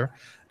pessimistic here,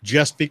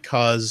 just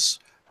because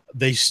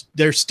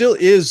there still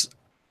is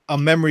a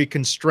memory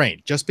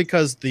constraint. Just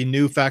because the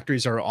new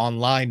factories are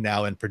online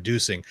now and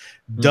producing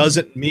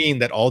doesn't mean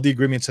that all the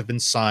agreements have been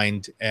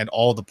signed and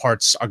all the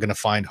parts are going to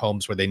find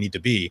homes where they need to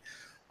be.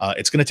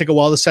 It's going to take a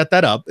while to set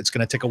that up. It's going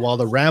to take a while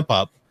to ramp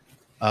up.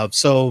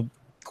 So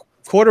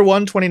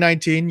Q1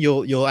 2019,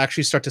 you'll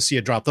actually start to see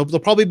a drop. There'll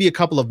probably be a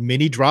couple of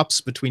mini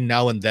drops between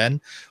now and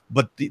then,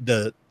 but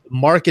the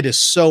market is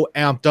so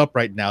amped up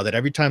right now that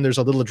every time there's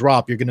a little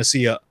drop, you're going to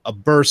see a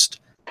burst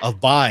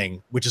of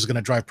buying, which is going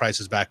to drive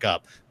prices back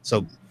up.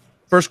 So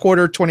first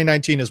quarter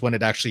 2019 is when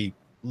it actually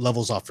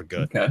levels off for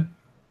good. Okay.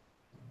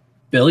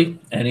 Billy,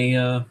 any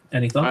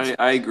thoughts?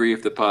 I agree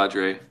with the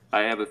Padre. I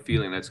have a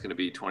feeling that's going to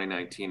be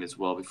 2019 as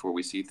well before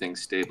we see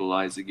things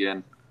stabilize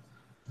again.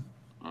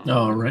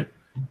 All right.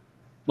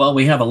 Well,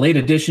 we have a late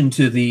addition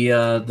to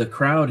the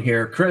crowd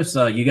here. Chris,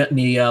 you got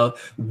any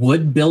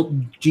wood-built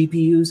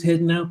GPUs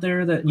hidden out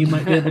there that you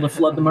might be able to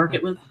flood the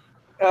market with?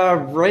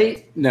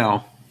 Right?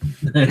 No.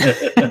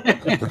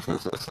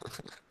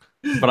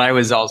 But I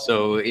was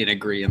also in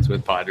agreement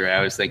with Padre.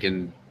 I was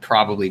thinking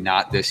probably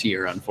not this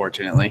year,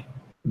 unfortunately.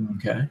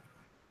 Okay.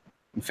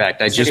 In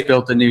fact, I just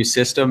built a new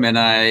system and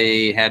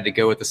I had to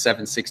go with the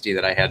 760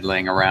 that I had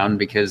laying around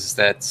because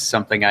that's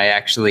something I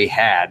actually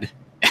had.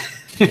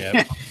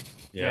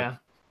 Yeah.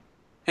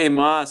 Hey,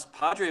 Moss,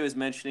 Padre was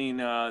mentioning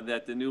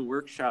that the new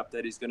workshop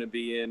that he's going to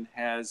be in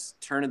has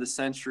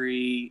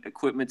turn-of-the-century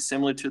equipment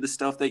similar to the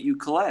stuff that you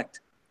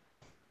collect.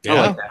 Yeah.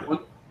 I like that one.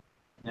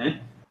 Eh?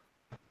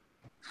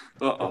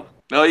 Uh-oh.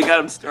 No, you got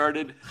him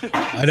started.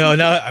 I know.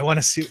 Now I want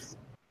to see.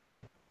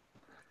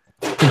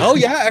 Oh,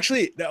 yeah.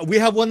 Actually, we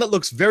have one that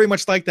looks very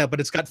much like that, but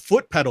it's got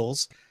foot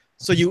pedals.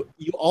 So you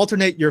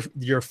alternate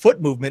your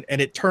foot movement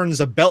and it turns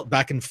a belt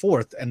back and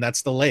forth, and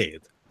that's the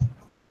lathe.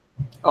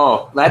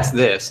 Oh, that's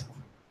this.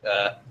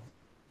 I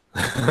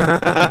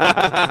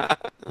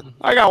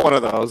got one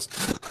of those.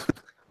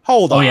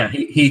 Hold on. Oh, yeah,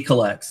 he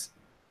collects.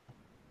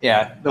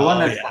 Yeah, the one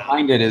that's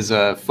behind it is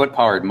a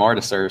foot-powered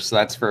mortiser, so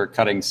that's for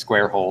cutting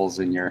square holes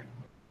in your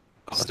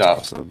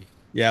stuff. Awesome.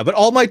 Yeah, but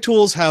all my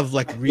tools have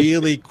like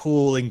really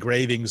cool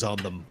engravings on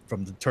them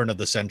from the turn of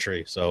the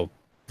century. So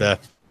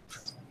That'd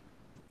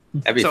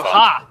be So fun.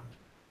 ha!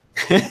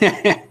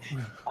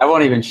 I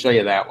won't even show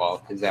you that wall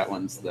because that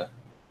one's the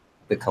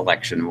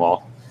collection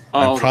wall.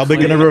 I'm probably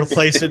going to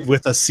replace it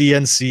with a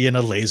CNC and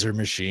a laser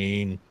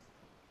machine.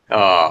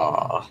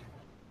 Oh.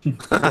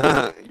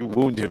 You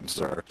wound him,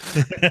 sir.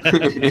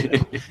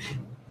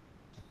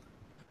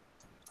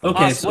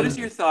 Okay, Moss, so what is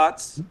your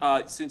thoughts,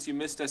 since you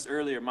missed us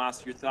earlier,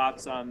 Moss, your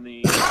thoughts on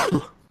the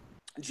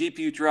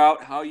GPU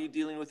drought? How are you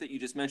dealing with it? You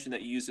just mentioned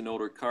that you use an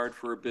older card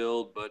for a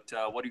build, but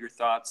what are your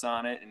thoughts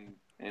on it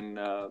and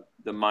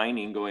the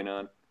mining going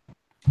on?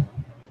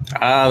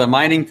 The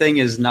mining thing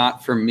is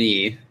not for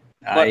me.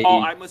 But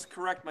I must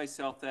correct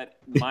myself that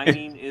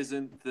mining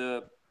isn't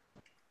the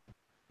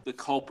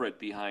culprit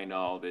behind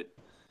all of it.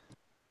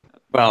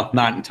 Well,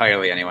 not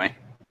entirely anyway.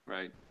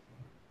 Right.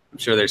 I'm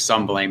sure there's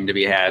some blame to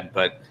be had,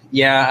 but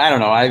yeah, I don't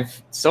know.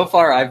 So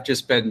far I've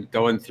just been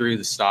going through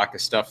the stock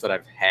of stuff that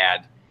I've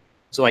had.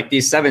 So like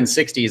these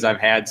 760s I've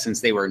had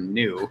since they were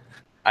new.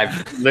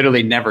 I've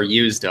literally never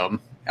used them.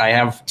 I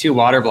have 2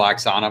 water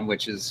blocks on them,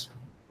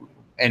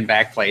 and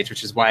back plates,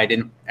 which is why I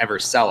didn't ever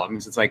sell them.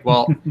 Because it's like,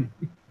 well,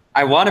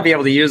 I want to be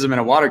able to use them in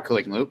a water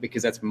cooling loop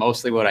because that's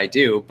mostly what I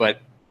do,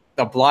 but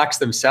the blocks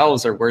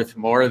themselves are worth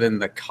more than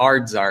the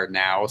cards are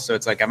now. So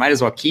it's like, I might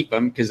as well keep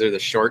them because they're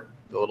the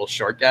little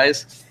short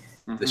guys,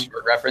 the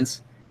short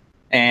reference.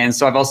 And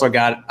so I've also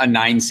got a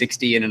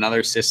 960 in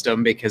another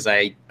system because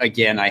I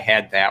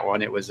had that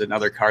one. It was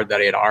another card that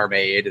I had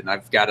R-made, and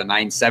I've got a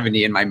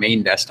 970 in my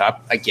main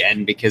desktop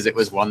again because it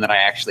was one that I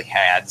actually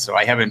had. So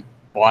I haven't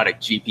bought a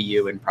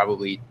GPU in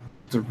probably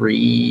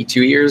 2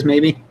 years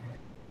maybe.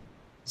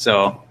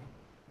 So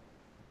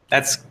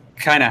that's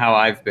kind of how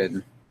I've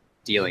been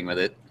dealing with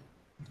it.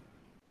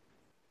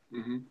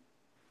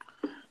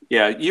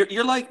 Yeah,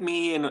 you're like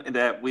me in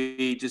that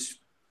we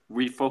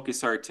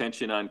refocus our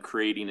attention on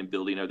creating and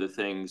building other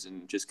things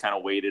and just kind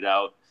of wait it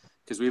out,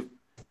 because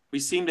we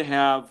seem to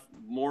have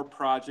more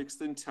projects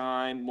than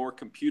time, more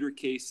computer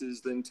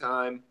cases than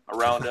time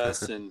around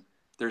us, and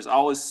there's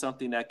always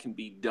something that can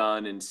be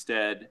done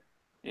instead,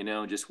 you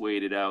know, just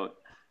wait it out.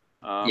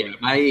 Yeah,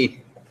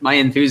 my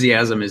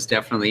enthusiasm is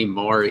definitely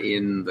more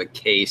in the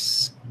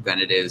case than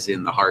it is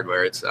in the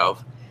hardware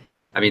itself.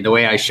 I mean, the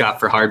way I shop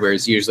for hardware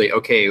is usually,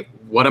 okay,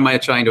 what am I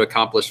trying to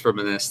accomplish from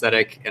an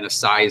aesthetic and a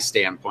size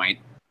standpoint?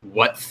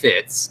 What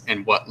fits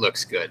and what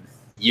looks good?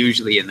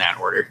 Usually in that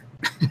order.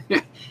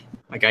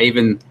 Like I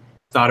even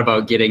thought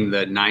about getting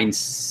the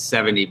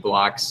 970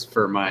 blocks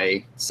for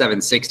my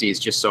 760s,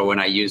 just so when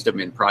I used them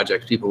in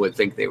projects, people would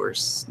think they were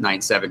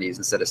 970s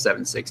instead of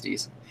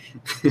 760s.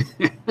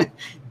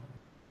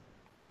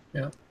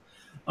 Yeah.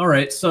 All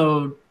right.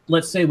 So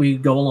let's say we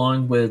go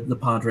along with the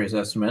Padres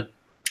estimate.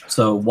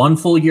 So 1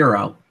 full year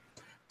out.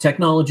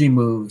 Technology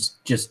moves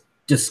just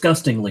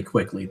disgustingly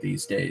quickly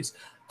these days.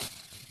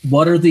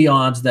 What are the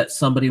odds that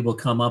somebody will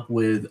come up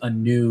with a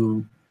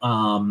new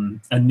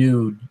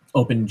OpenGL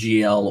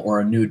or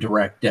a new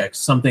DirectX,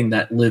 something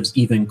that lives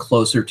even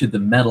closer to the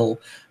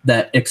metal,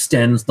 that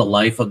extends the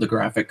life of the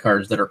graphic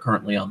cards that are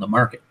currently on the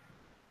market?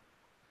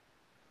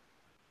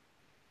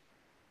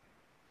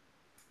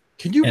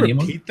 Can you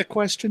Anyone? repeat the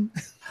question?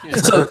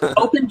 So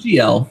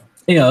OpenGL,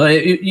 you know,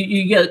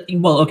 you get,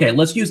 well, okay,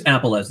 let's use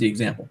Apple as the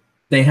example.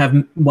 They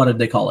have, what did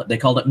they call it? They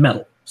called it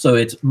metal. So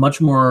it's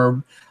much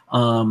more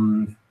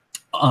optimized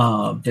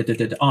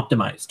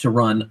to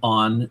run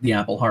on the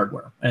Apple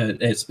hardware,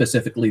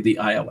 specifically the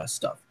iOS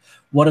stuff.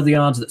 What are the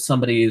odds that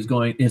somebody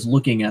is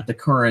looking at the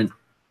current,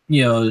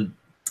 you know,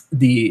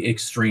 the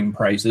extreme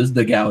prices,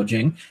 the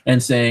gouging,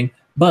 and saying,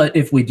 but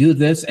if we do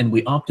this and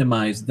we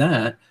optimize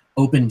that,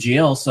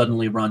 OpenGL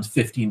suddenly runs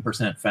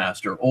 15%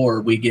 faster,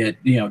 or we get,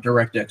 you know,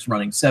 DirectX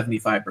running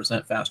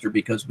 75% faster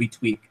because we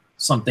tweak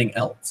something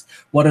else.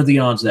 What are the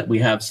odds that we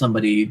have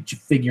somebody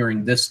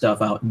figuring this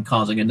stuff out and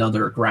causing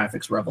another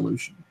graphics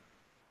revolution?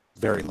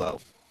 Very low.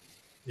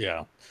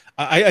 Yeah,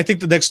 I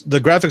think the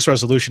graphics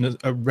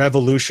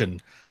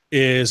revolution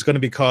is going to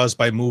be caused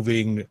by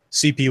moving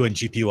CPU and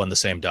GPU on the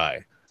same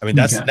die. I mean,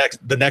 that's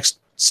the next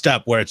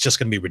step, where it's just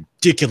going to be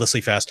ridiculously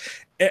fast.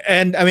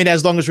 And I mean,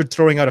 as long as we're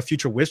throwing out a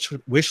future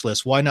wish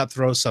list, why not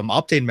throw some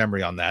Optane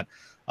memory on that,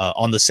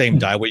 on the same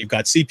die, where you've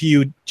got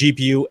CPU,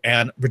 GPU,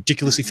 and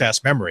ridiculously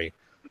fast memory?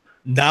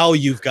 Now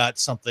you've got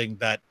something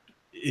that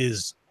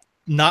is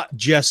not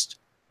just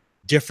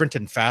different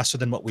and faster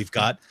than what we've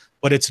got,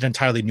 but it's an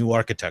entirely new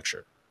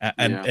architecture,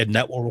 and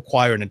that will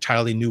require an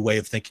entirely new way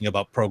of thinking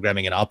about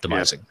programming and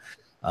optimizing.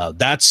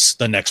 That's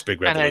the next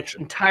big revolution. And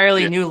an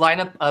entirely new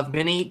lineup of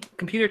mini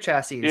computer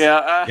chassis.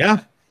 Yeah.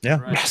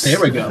 Right.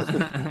 There we go.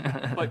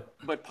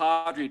 But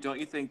Padre, don't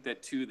you think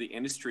that too, the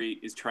industry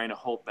is trying to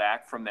hold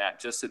back from that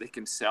just so they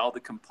can sell the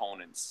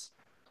components?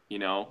 You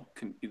know,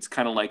 it's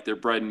kind of like their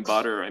bread and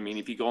butter. I mean,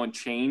 if you go and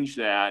change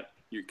that,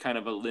 you're kind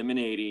of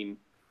eliminating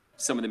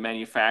some of the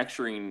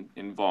manufacturing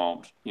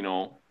involved, you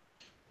know.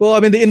 Well, I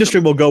mean, the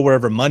industry will go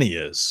wherever money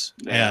is.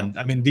 Yeah. And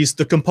I mean,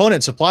 the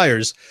component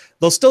suppliers,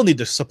 they'll still need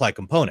to supply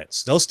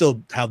components. They'll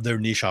still have their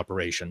niche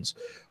operations.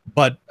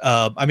 But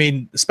I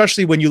mean,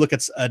 especially when you look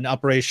at an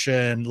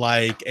operation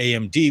like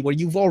AMD, where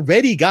you've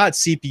already got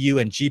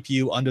CPU and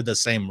GPU under the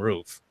same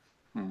roof.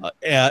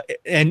 And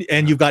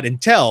you've got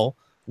Intel,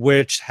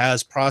 which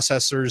has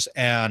processors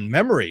and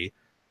memory.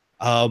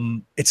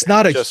 It's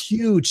not a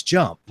huge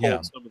jump.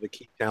 Yeah, some of the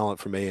key talent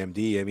from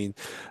AMD. I mean,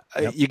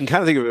 you can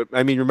kind of think of it.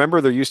 I mean,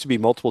 remember there used to be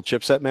multiple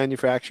chipset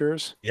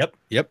manufacturers. Yep.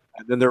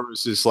 And then there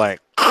was this like,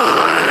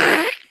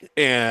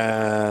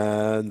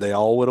 and they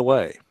all went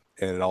away,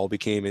 and it all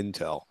became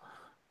Intel.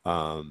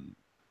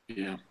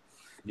 You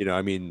know,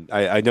 I mean,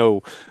 I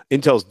know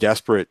Intel's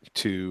desperate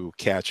to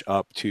catch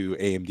up to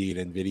AMD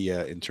and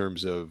Nvidia in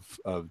terms of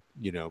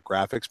you know,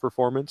 graphics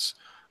performance.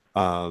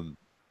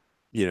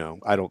 You know,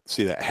 I don't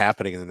see that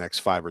happening in the next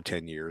 5 or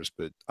 10 years,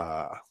 but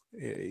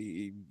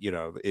you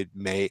know,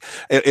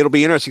 it'll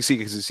be interesting to see,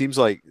 because it seems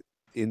like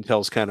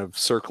Intel's kind of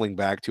circling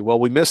back to,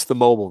 well, we missed the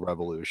mobile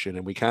revolution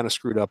and we kind of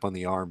screwed up on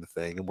the ARM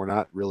thing, and we're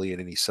not really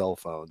in any cell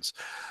phones.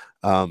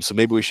 So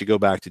maybe we should go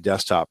back to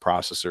desktop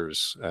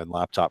processors and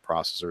laptop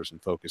processors and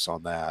focus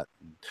on that.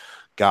 And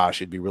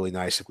gosh, it'd be really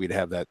nice if we'd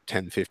have that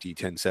 1050,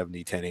 1070,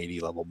 1080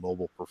 level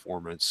mobile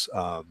performance.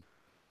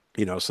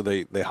 You know, so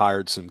they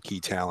hired some key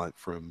talent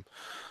from,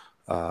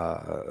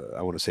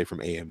 I want to say from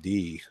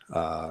AMD,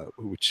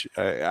 which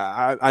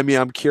I mean,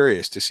 I'm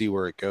curious to see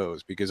where it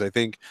goes, because I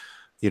think,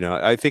 you know,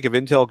 I think if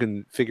Intel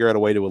can figure out a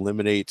way to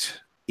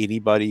eliminate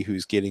anybody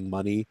who's getting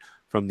money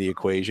from the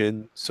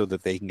equation so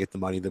that they can get the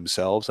money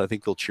themselves, I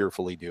think they'll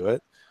cheerfully do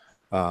it.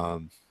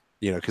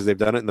 You know, because they've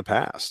done it in the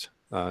past.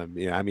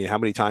 You know, I mean, how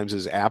many times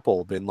has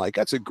Apple been like,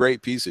 that's a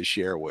great piece of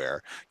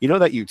shareware. You know,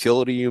 that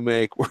utility you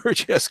make, we're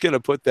just going to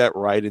put that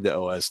right into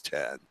OS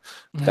 10.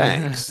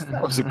 Thanks.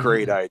 That was a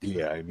great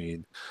idea. I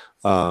mean,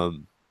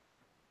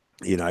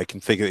 you know, I can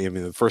think of, I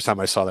mean, the first time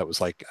I saw that was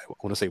like, I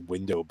want to say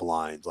window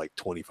blinds, like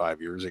 25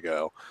 years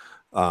ago.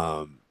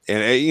 And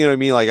you know what I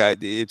mean? Like,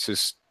 it's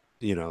just,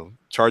 you know,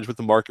 charge what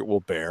the market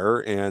will bear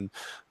and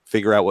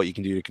figure out what you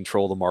can do to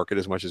control the market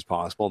as much as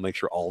possible and make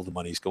sure all of the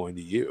money's going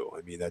to you.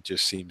 I mean, that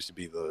just seems to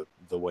be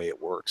the way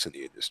it works in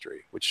the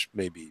industry, which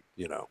may be,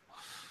 you know,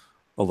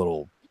 a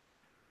little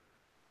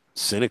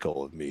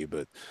cynical of me,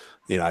 but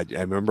you know, I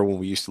remember when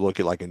we used to look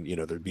at like, you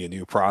know, there'd be a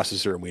new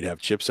processor and we'd have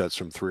chipsets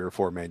from 3 or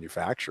 4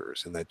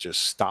 manufacturers, and that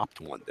just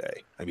stopped one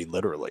day. I mean,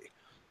 literally,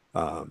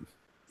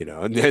 you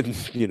know, and then,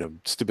 you know,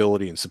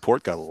 stability and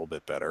support got a little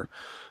bit better.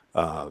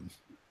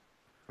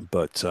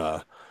 But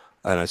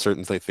and I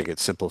certainly think it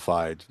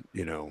simplified,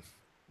 you know,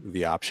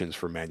 the options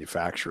for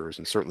manufacturers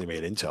and certainly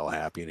made Intel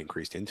happy and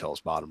increased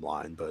Intel's bottom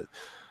line. But,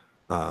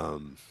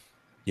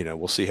 you know,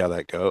 we'll see how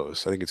that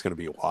goes. I think it's going to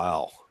be a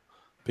while,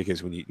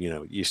 because when you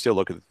know, you still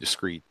look at the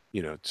discrete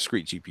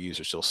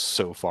GPUs are still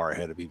so far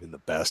ahead of even the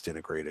best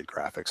integrated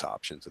graphics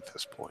options at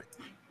this point.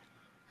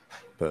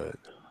 But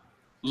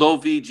Low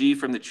VG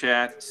from the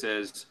chat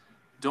says,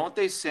 don't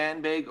they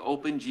sandbag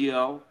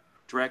OpenGL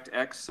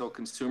DirectX so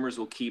consumers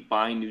will keep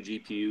buying new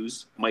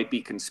GPUs? Might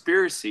be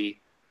conspiracy,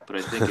 but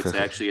I think it's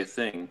actually a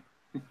thing.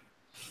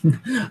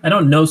 I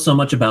don't know so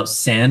much about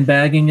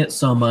sandbagging it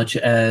so much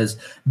as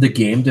the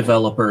game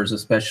developers,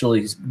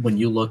 especially when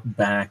you look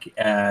back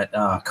at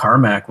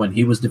Carmack when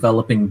he was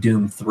developing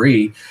Doom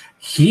 3,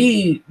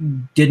 he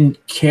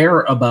didn't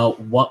care about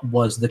what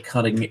was the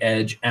cutting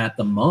edge at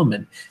the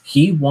moment.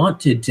 He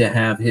wanted to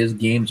have his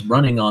games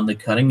running on the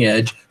cutting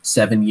edge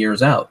 7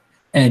 years out,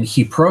 and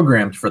he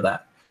programmed for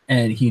that.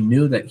 And he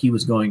knew that he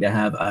was going to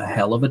have a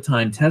hell of a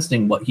time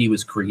testing what he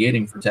was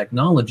creating for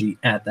technology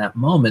at that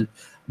moment,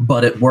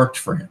 but it worked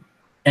for him.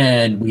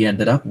 And we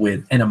ended up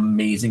with an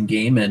amazing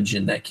game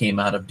engine that came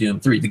out of Doom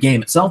 3. The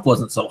game itself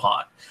wasn't so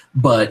hot,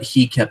 but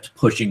he kept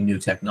pushing new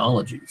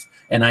technologies.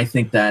 And I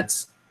think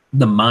that's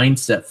the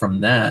mindset from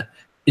that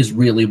is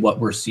really what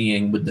we're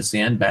seeing with the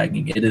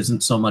sandbagging. It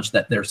isn't so much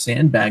that they're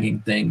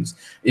sandbagging things,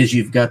 is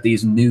you've got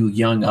these new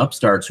young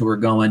upstarts who are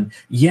going,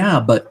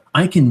 yeah, but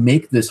I can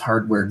make this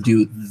hardware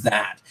do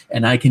that,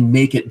 and I can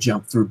make it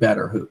jump through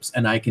better hoops,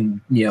 and I can,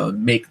 you know,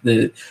 make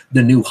the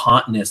new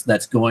hotness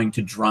that's going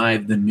to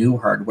drive the new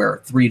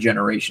hardware 3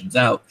 generations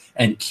out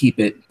and keep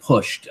it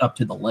pushed up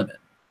to the limit.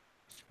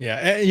 Yeah,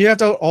 and you have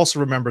to also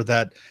remember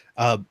that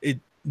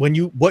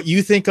what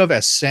you think of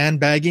as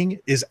sandbagging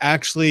is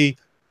actually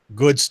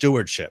good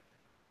stewardship,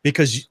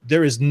 because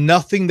there is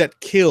nothing that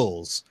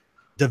kills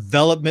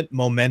development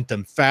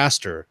momentum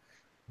faster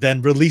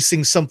than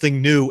releasing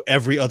something new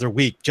every other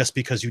week just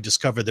because you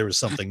discover there is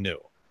something new.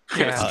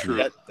 That's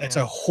true. That's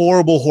a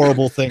horrible,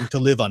 horrible thing to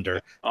live under.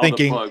 All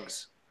thinking the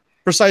bugs.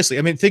 Precisely.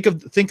 I mean, think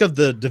of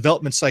the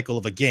development cycle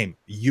of a game.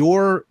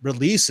 Your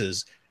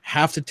releases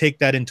have to take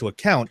that into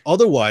account.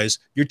 Otherwise,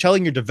 you're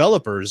telling your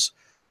developers,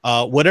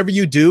 whatever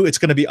you do, it's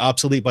going to be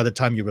obsolete by the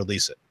time you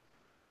release it.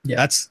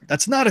 Yeah,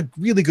 that's not a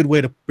really good way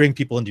to bring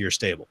people into your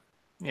stable.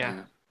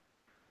 Yeah.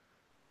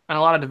 And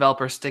a lot of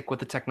developers stick with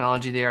the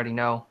technology they already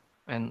know,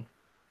 and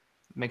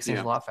it makes things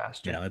a lot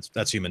faster. Yeah,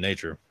 that's human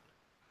nature.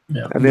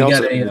 Yeah, and they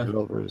also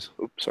developers.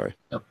 Oops, sorry.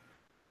 Yep.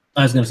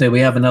 I was going to say, we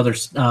have another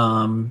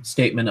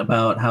statement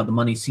about how the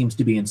money seems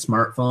to be in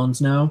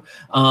smartphones now.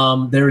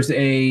 There's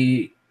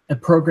a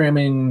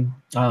programming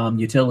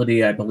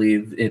utility, I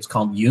believe it's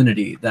called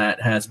Unity,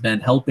 that has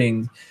been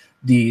helping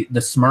the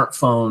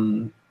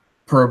smartphone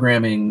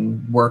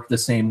programming work the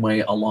same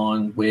way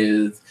along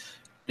with,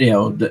 you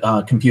know,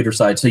 the computer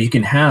side. So you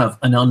can have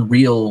an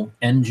Unreal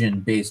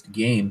Engine based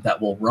game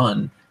that will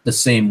run the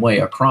same way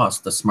across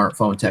the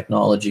smartphone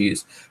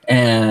technologies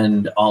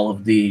and all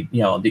of the,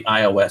 you know, the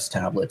iOS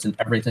tablets and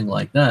everything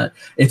like that.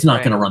 It's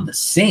not going to run the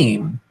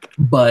same,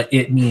 but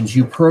it means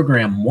you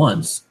program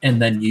once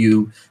and then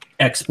you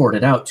export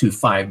it out to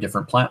 5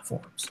 different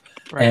platforms.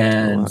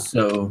 And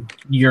so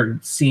you're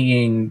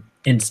seeing,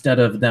 instead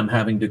of them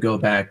having to go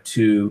back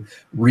to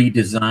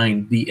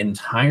redesign the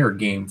entire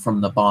game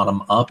from the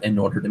bottom up in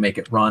order to make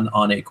it run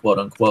on a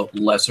quote-unquote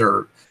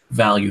lesser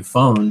value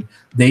phone,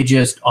 they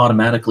just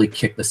automatically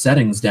kick the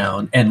settings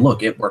down, and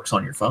look, it works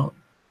on your phone.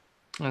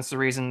 That's the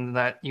reason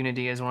that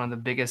Unity is one of the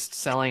biggest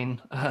selling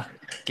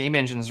game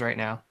engines right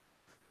now.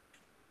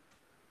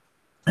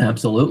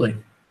 Absolutely.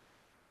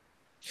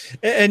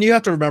 And you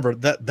have to remember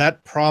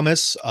that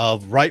promise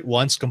of write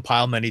once,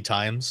 compile many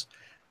times,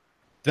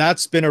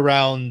 that's been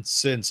around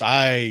since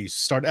I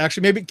started.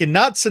 Actually, maybe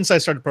not since I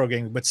started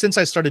programming, but since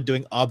I started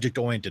doing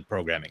object-oriented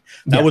programming.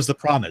 That was the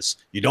promise.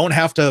 You don't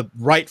have to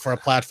write for a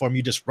platform.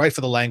 You just write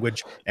for the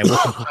language, and we'll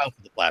compile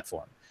for the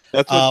platform.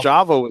 That's what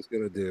Java was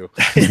going to do.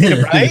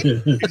 Right?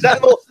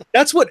 Exactly.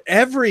 That's what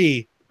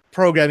every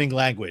programming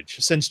language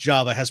since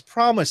Java has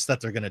promised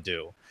that they're going to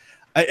do.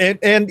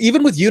 And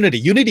even with Unity,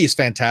 Unity is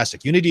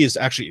fantastic. Unity is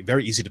actually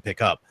very easy to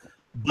pick up.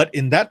 But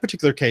in that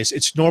particular case,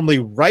 it's normally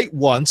write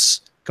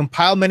once,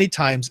 compile many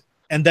times,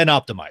 and then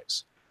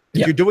optimize.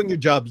 If you're doing your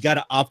job, you got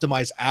to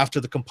optimize after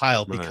the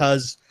compile,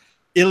 because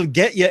it'll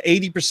get you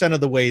 80% of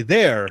the way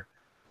there,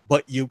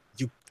 but you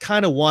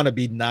kind of want to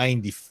be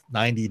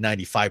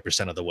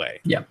 95% of the way.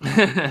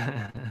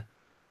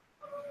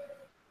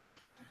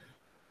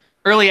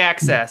 Early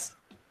access.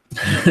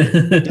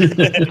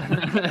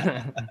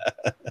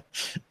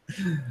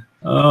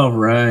 All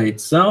right.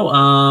 So,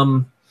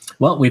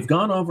 well, we've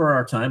gone over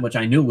our time, which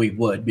I knew we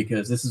would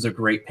because this is a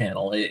great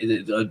panel.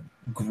 It's a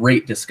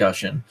great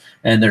discussion,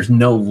 and there's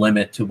no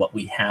limit to what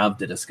we have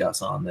to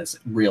discuss on this,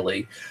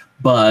 really.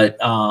 But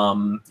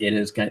it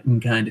is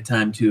kind of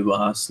time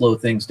to slow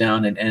things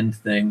down and end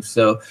things.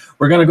 So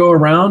we're going to go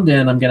around,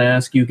 and I'm going to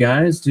ask you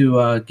guys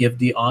to give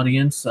the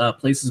audience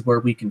places where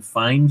we can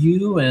find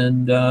you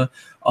and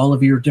all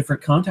of your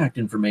different contact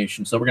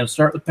information. So we're going to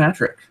start with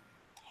Patrick.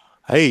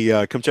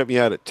 Hey, come check me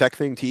out at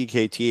techthing,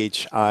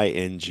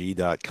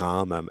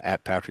 TEKTHING.com. I'm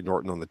at Patrick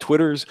Norton on the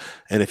Twitters.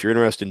 And if you're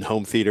interested in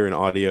home theater and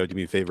audio, do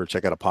me a favor,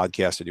 check out a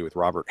podcast I do with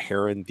Robert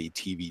Heron, the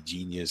TV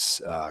genius,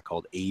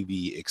 called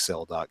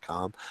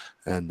avexcel.com.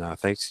 And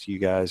thanks to you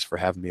guys for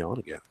having me on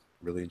again.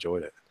 Really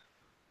enjoyed it.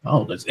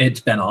 Oh, it's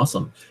been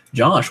awesome.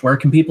 Josh, where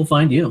can people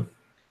find you?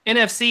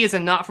 NFC is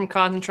in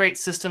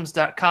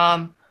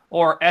notfromconcentratesystems.com,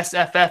 or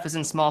SFF is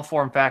in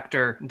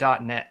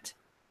smallformfactor.net.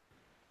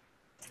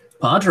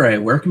 Padre,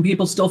 where can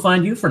people still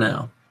find you for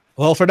now?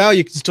 Well, for now,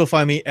 you can still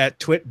find me at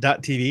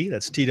twit.tv.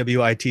 That's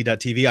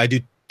TWIT.tv. I do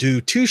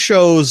 2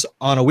 shows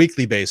on a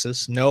weekly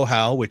basis. Know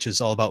How, which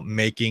is all about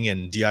making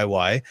and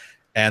DIY,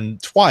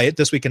 and TwiT,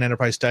 This Week in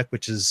Enterprise Tech,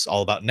 which is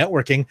all about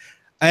networking.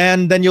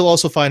 And then you'll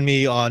also find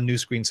me on New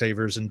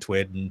Screensavers and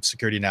TwiT and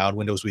Security Now and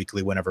Windows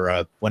Weekly whenever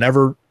I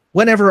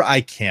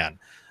can.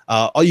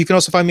 You can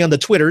also find me on the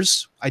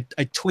Twitters. I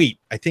tweet.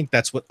 I think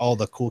that's what all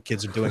the cool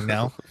kids are doing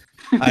now.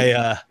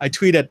 I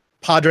tweet at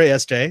Padre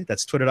SJ.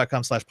 That's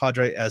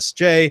twitter.com/Padre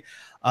SJ.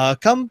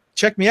 Come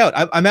check me out.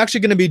 I'm actually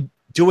going to be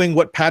doing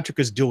what Patrick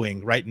is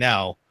doing right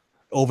now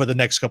over the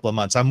next couple of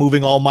months. I'm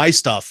moving all my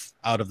stuff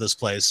out of this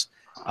place,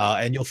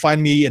 and you'll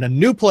find me in a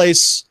new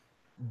place,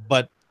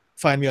 but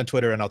find me on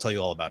Twitter and I'll tell you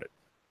all about it.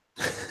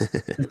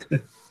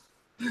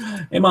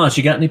 Hey, Mosh,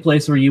 you got any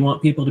place where you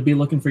want people to be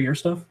looking for your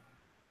stuff?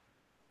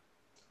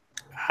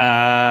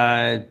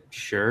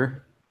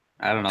 Sure.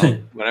 I don't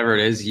know, whatever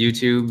it is,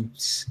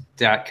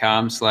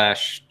 youtube.com/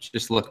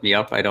 just look me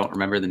up. I don't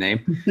remember the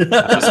name.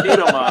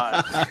 Mosquito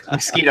Mods.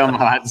 Mosquito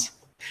Mods.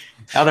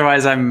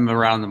 Otherwise, I'm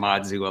around the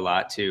ModZoo a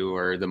lot too,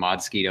 or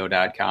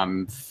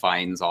themodskito.com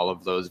finds all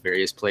of those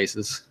various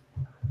places.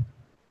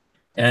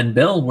 And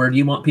Bill, where do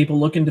you want people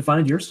looking to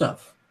find your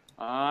stuff?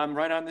 I'm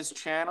right on this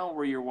channel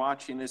where you're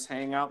watching this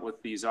hangout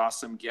with these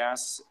awesome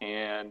guests.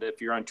 And if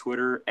you're on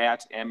Twitter,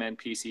 at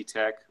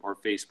Mnpctech, or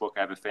Facebook,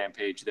 I have a fan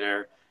page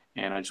there.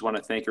 And I just want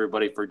to thank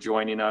everybody for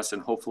joining us,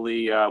 and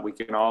hopefully we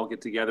can all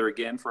get together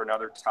again for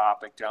another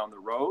topic down the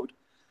road.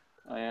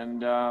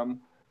 And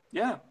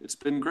yeah, it's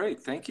been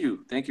great. Thank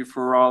you. Thank you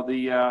for all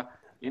the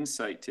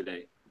insight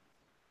today.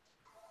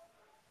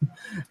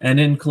 And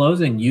in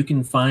closing, you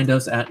can find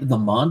us at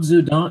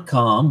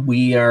TheModZoo.com.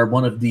 We are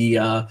one of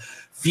the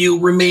few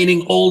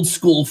remaining old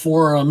school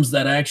forums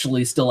that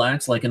actually still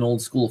acts like an old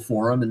school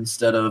forum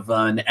instead of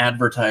an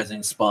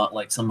advertising spot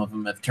like some of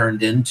them have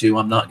turned into.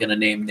 I'm not going to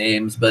name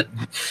names, but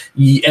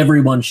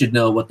everyone should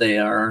know what they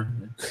are.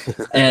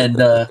 And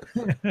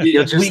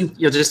you'll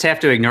just have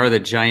to ignore the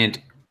giant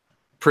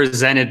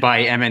presented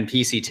by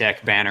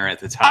Mnpctech banner at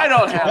the top. I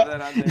don't have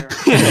that on there.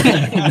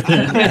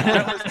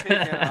 That was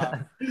taken off.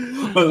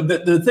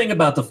 But the thing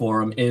about the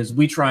forum is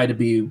we try to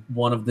be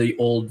one of the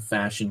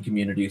old-fashioned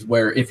communities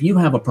where if you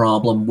have a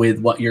problem with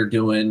what you're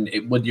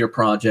doing with your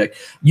project,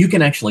 you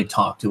can actually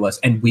talk to us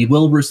and we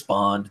will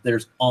respond.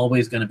 There's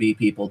always going to be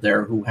people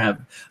there who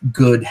have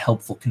good,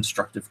 helpful,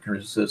 constructive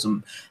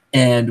criticism,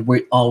 and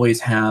we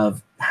always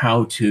have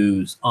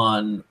how-tos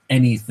on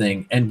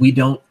anything, and we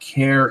don't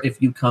care if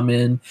you come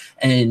in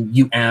and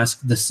you ask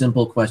the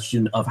simple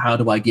question of how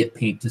do I get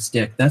paint to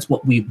stick. That's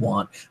what we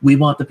want. We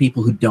want the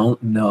people who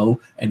don't know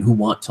and who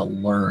want to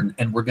learn,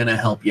 and we're going to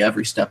help you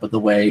every step of the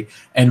way,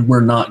 and we're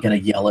not going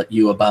to yell at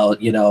you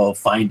about, you know,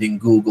 finding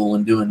Google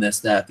and doing this,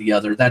 that, the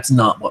other. That's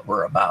not what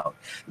we're about.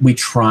 We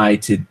try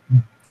to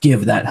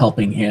give that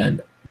helping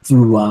hand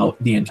throughout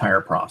the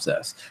entire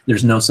process.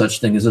 There's no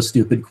such thing as a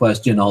stupid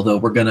question, although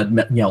we're going to,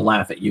 you know,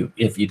 laugh at you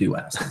if you do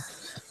ask them.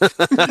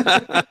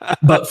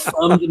 But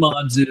from the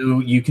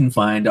ModZoo, you can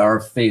find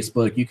our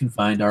Facebook, you can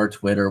find our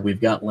Twitter.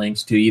 We've got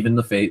links to even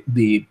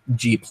the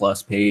G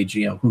Plus page.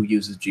 You know, who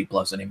uses G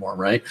Plus anymore,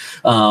 right?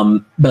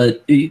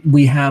 But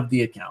we have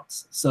the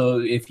accounts. So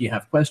if you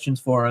have questions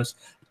for us,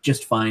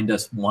 just find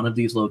us one of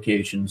these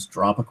locations,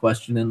 drop a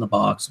question in the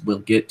box. We'll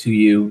get to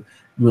you.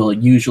 We'll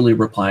usually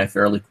reply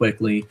fairly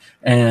quickly.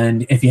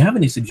 And if you have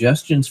any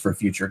suggestions for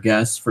future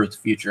guests, for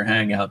future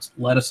Hangouts,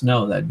 let us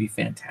know. That'd be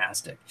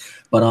fantastic.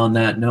 But on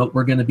that note,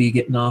 we're going to be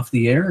getting off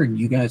the air, and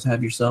you guys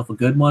have yourself a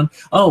good one.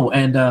 Oh,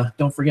 and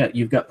don't forget,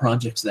 you've got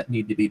projects that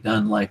need to be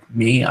done. Like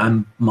me,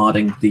 I'm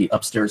modding the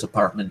upstairs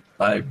apartment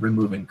by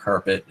removing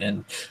carpet,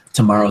 and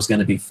tomorrow's going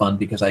to be fun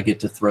because I get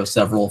to throw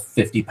several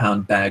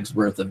 50-pound bags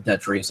worth of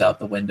Tetris out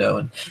the window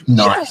and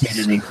not hit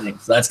anything.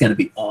 So that's going to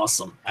be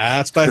awesome.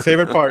 That's my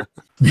favorite part.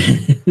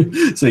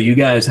 So you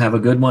guys have a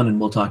good one, and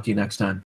we'll talk to you next time.